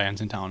imported from Bands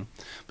in Town,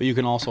 but you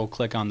can also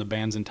click on the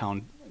Bands in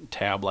Town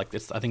tab, like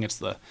this. I think it's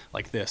the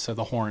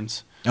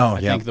horns. Oh,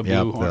 I think the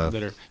blue horns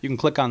that are. You can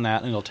click on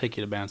that, and it'll take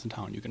you to Bands in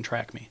Town. You can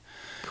track me.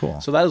 Cool.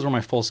 So that is where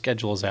my full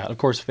schedule is at. Of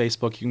course,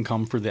 Facebook, you can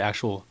come for the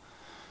actual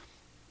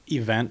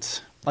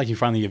event, like you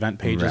find the event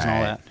pages and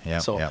all that.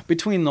 Yep.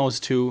 Between those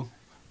two,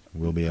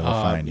 we'll be able to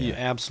find you. Yeah,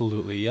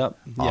 absolutely. Yep.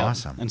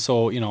 Awesome. And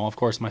so, of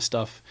course, my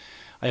stuff,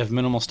 I have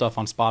minimal stuff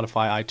on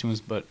Spotify,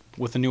 iTunes, but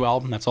with the new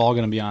album, that's all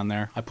going to be on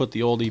there. I put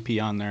the old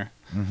EP on there.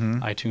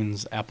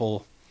 iTunes,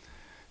 Apple,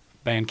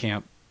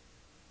 Bandcamp,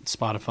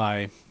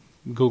 Spotify,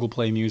 Google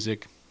Play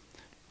Music,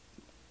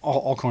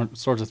 all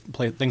sorts of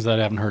things that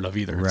I haven't heard of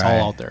either. It's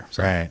all out there.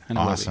 So, right.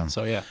 Awesome.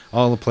 So, yeah.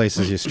 All the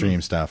places you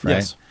stream stuff, right?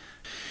 Yes.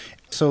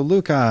 So,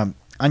 Luke, on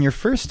your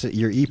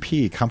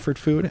EP, Comfort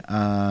Food,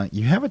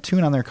 you have a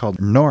tune on there called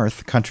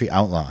North Country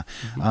Outlaw.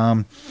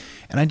 And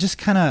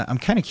I'm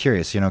kind of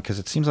curious, because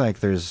it seems like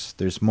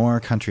there's more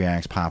country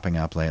acts popping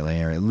up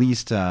lately, or at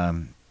least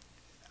among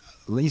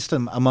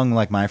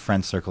like my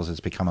friend circles, it's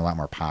become a lot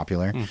more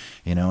popular,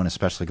 and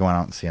especially going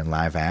out and seeing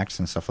live acts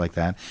and stuff like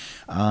that.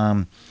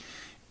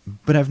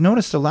 But I've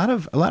noticed a lot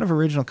of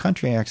original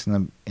country acts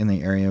in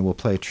the area will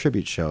play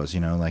tribute shows.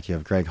 Like you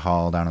have Greg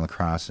Hall down in La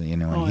Crosse, and he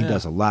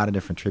does a lot of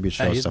different tribute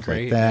shows, stuff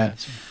like that.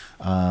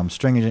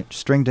 String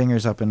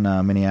Dingers up in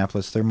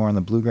Minneapolis, they're more on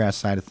the bluegrass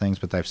side of things,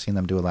 but I've seen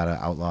them do a lot of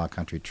outlaw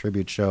country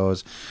tribute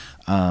shows.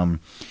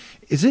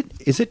 Is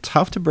it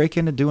tough to break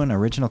into doing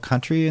original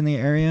country in the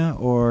area,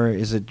 or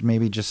is it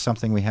maybe just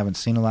something we haven't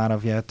seen a lot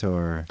of yet?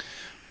 Or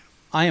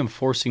I am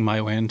forcing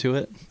my way into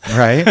it.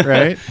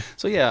 Right.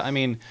 So yeah, I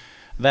mean,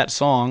 that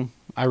song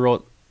I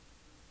wrote,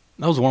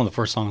 that was one of the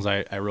first songs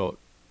I wrote.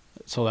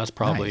 So that's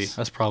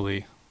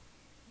probably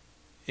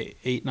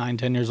 8, 9,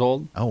 10 years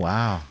old. Oh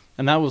wow.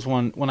 And that was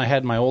when I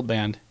had my old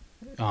band.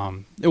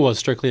 It was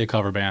strictly a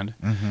cover band.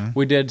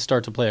 We did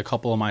start to play a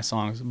couple of my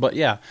songs, but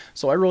yeah.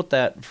 So I wrote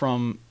that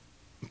from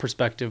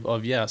perspective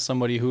of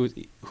somebody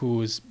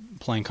who is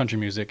playing country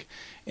music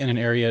in an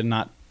area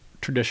not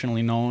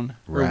traditionally known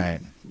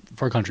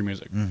for country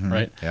music,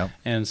 right? Yep.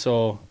 And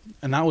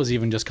that was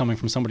even just coming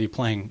from somebody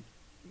playing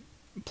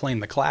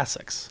the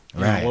classics,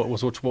 right?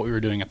 What we were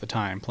doing at the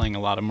time, playing a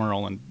lot of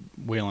Merle and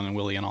Waylon and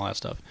Willie and all that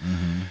stuff.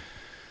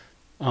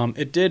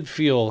 It did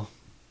feel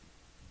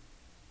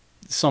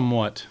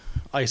somewhat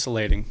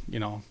isolating,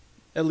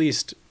 at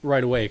least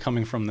right away,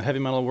 coming from the heavy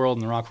metal world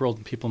and the rock world,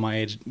 and people my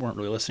age weren't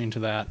really listening to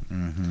that.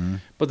 Mm-hmm.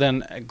 But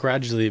then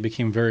gradually it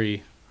became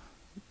very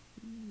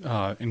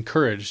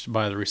encouraged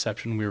by the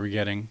reception we were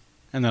getting,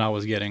 and that I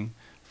was getting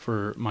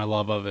for my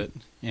love of it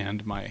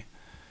and my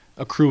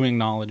accruing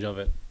knowledge of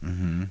it,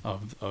 Mm-hmm.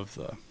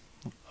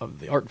 of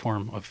the art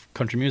form of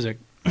country music.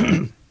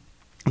 And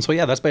so,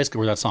 yeah, that's basically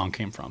where that song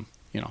came from,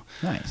 you know.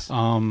 Nice.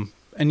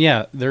 And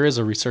yeah, there is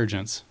a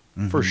resurgence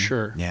for Mhm.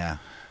 sure. Yeah.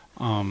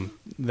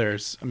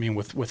 There's, I mean,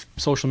 with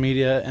social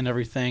media and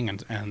everything,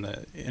 and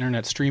the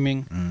internet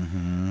streaming,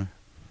 Mm-hmm.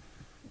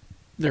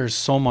 there's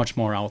so much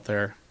more out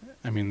there.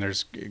 I mean,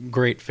 there's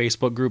great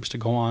Facebook groups to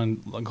go on.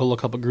 Go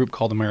look up a group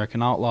called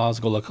American Outlaws.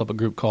 Go look up a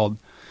group called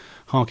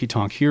Honky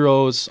Tonk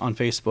Heroes on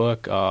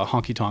Facebook.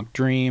 Honky Tonk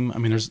Dream. I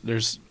mean,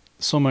 there's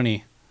so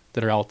many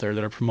that are out there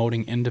that are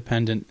promoting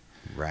independent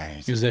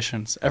Right.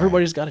 musicians.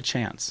 Everybody's got a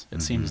chance.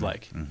 It seems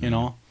like, you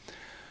know.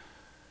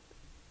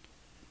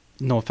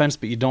 No offense,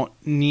 but you don't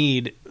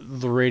need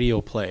the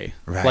radio play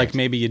Right. like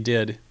maybe you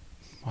did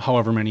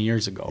however many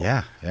years ago.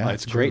 Yeah, yeah,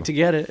 It's true. great to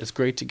get it. It's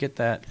great to get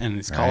that, and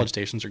these college Right.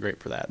 stations are great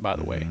for that, by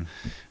the way.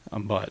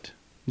 But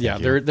yeah,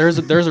 Thank you.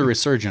 there's a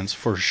resurgence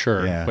for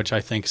sure, Yeah. which I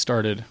think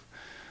started.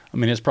 I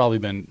mean, it's probably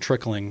been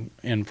trickling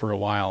in for a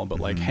while, but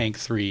like Hank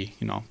 3,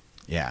 you know,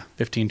 Yeah.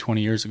 15,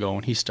 20 years ago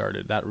when he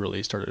started, that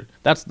really started.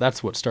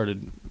 That's what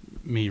started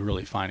me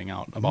really finding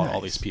out about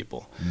all Nice. these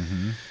people.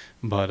 Mm-hmm.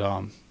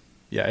 But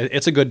yeah,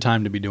 it's a good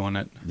time to be doing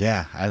it.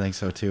 Yeah, I think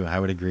so too. I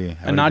would agree.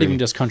 And not even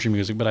just country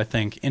music, but I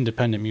think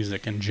independent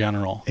music in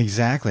general.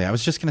 Exactly. I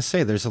was just going to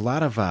say, there's a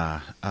lot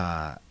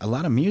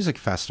of music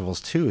festivals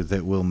too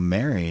that will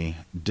marry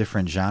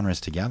different genres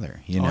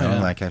together. You Oh, know,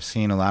 yeah. like I've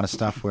seen a lot of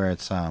stuff where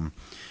it's,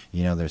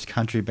 you know, there's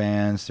country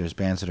bands, there's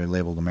bands that are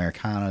labeled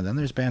Americana, then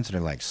there's bands that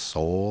are like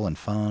soul and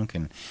funk,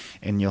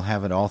 and you'll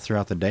have it all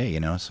throughout the day.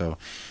 You know, so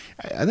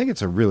I think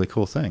it's a really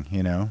cool thing.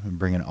 You know,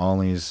 bringing all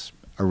these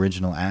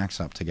original acts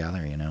up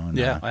together. You know, and,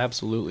 Yeah,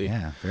 absolutely.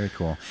 yeah, very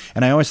cool.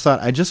 And I always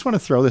thought, I just want to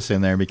throw this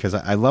in there because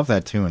I love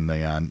that tune,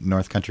 the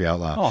North Country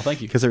Outlaw. Oh,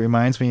 thank you. Because it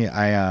reminds me,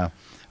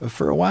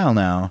 for a while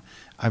now,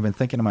 I've been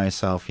thinking to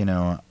myself, you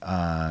know,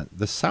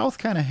 the South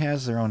kind of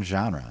has their own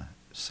genre,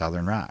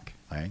 Southern rock,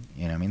 right?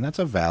 You know, I mean, that's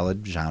a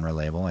valid genre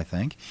label, I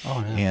think.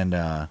 Oh,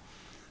 yeah.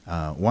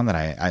 And one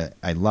that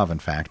I love, in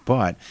fact.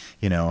 But,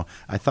 you know,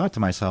 I thought to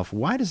myself,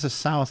 why does the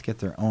South get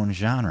their own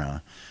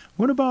genre?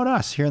 What about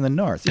us here in the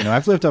North? You know,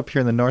 I've lived up here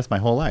in the North my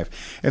whole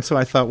life. And so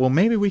I thought, well,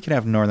 maybe we could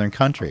have Northern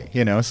country,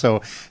 you know?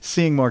 So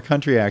seeing more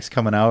country acts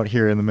coming out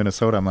here in the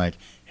Minnesota, I'm like,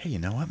 hey, you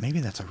know what? Maybe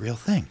that's a real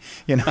thing,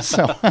 you know?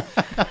 So,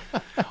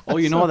 Oh,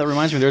 you know what? That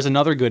reminds me. There's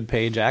another good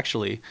page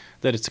actually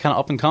that it's kind of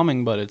up and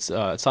coming, but it's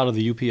out of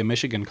the UP of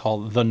Michigan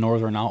called The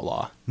Northern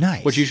Outlaw.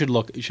 Nice. Which you should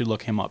look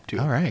him up too.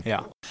 All right.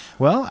 Yeah.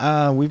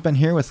 well, we've been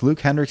here with Luke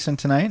Hendrickson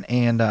tonight,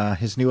 and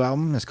his new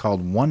album is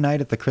called One Night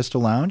at the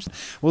Crystal Lounge.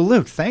 Well,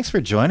 Luke, thanks for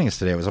joining us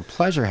today. It was a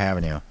pleasure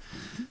having you.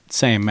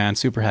 Same, man.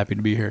 Super happy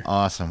to be here.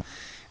 Awesome.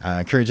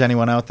 Encourage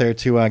anyone out there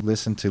to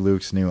listen to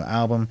Luke's new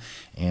album.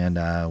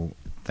 And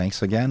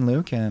thanks again,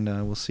 Luke, and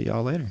we'll see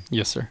y'all later.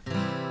 Yes, sir.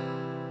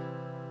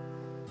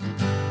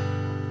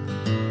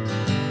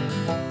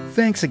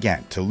 Thanks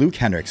again to Luke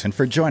Hendrickson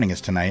for joining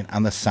us tonight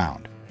on The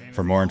Sound.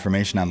 For more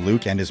information on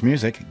Luke and his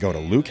music, go to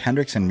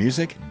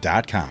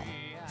lukehendricksonmusic.com.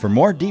 For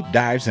more deep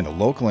dives into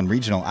local and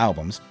regional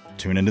albums,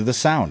 tune into The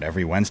Sound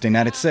every Wednesday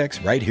night at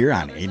 6 right here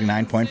on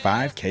 89.5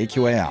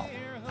 KQAL.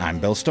 I'm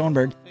Bill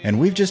Stoneberg, and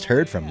we've just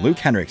heard from Luke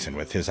Hendrickson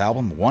with his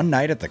album One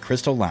Night at the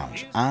Crystal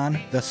Lounge on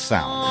The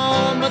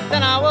Sound. But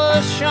then I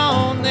was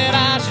shown that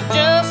I should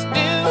just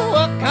do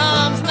what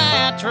comes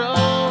natural.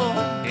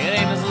 It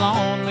ain't as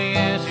lonely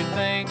as you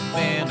think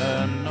being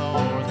a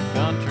North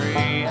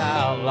Country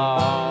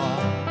outlaw.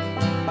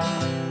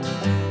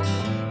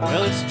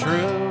 Well, it's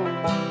true,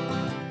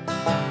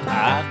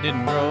 I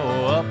didn't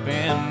grow up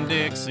in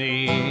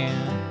Dixie.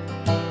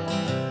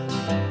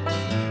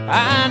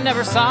 I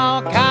never saw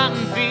a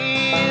cotton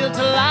field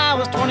till I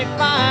was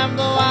 25,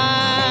 though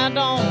I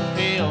don't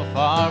feel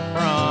far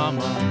from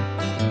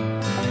them.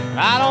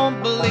 I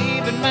don't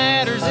believe it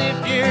matters if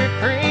your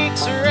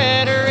creeks are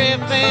red or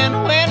if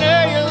in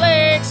winter your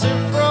lakes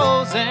are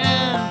frozen.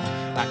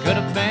 I could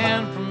have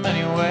been from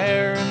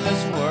anywhere in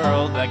this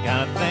world, that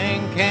kind of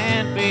thing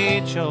can't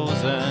be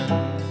chosen.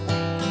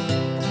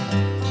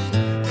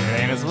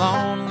 It ain't as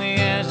lonely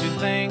as you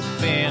think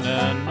being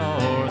a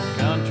North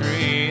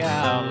Country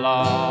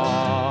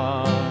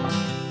outlaw.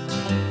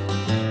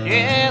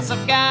 Yes,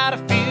 I've got a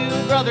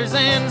few brothers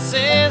and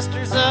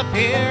sisters up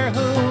here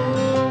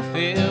who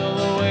feel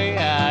the way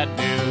I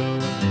do.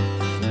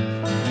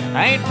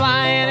 I ain't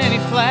flying any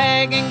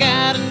flag, ain't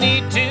got a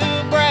need to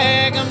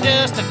brag. I'm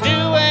just a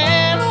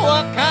doing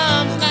what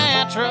comes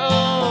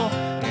natural.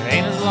 It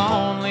ain't as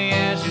lonely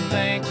as you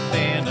think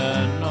being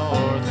a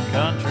North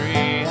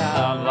Country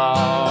outlaw.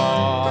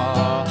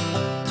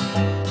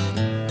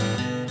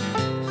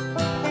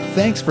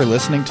 Thanks for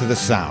listening to The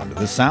Sound.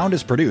 The Sound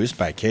is produced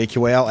by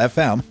KQAL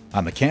FM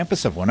on the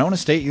campus of Winona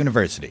State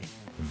University.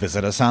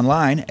 Visit us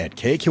online at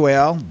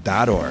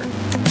kqal.org.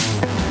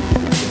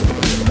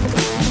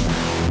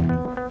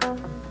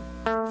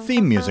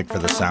 Theme music for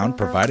the sound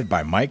provided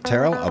by Mike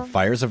Terrell of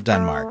Fires of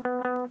Denmark.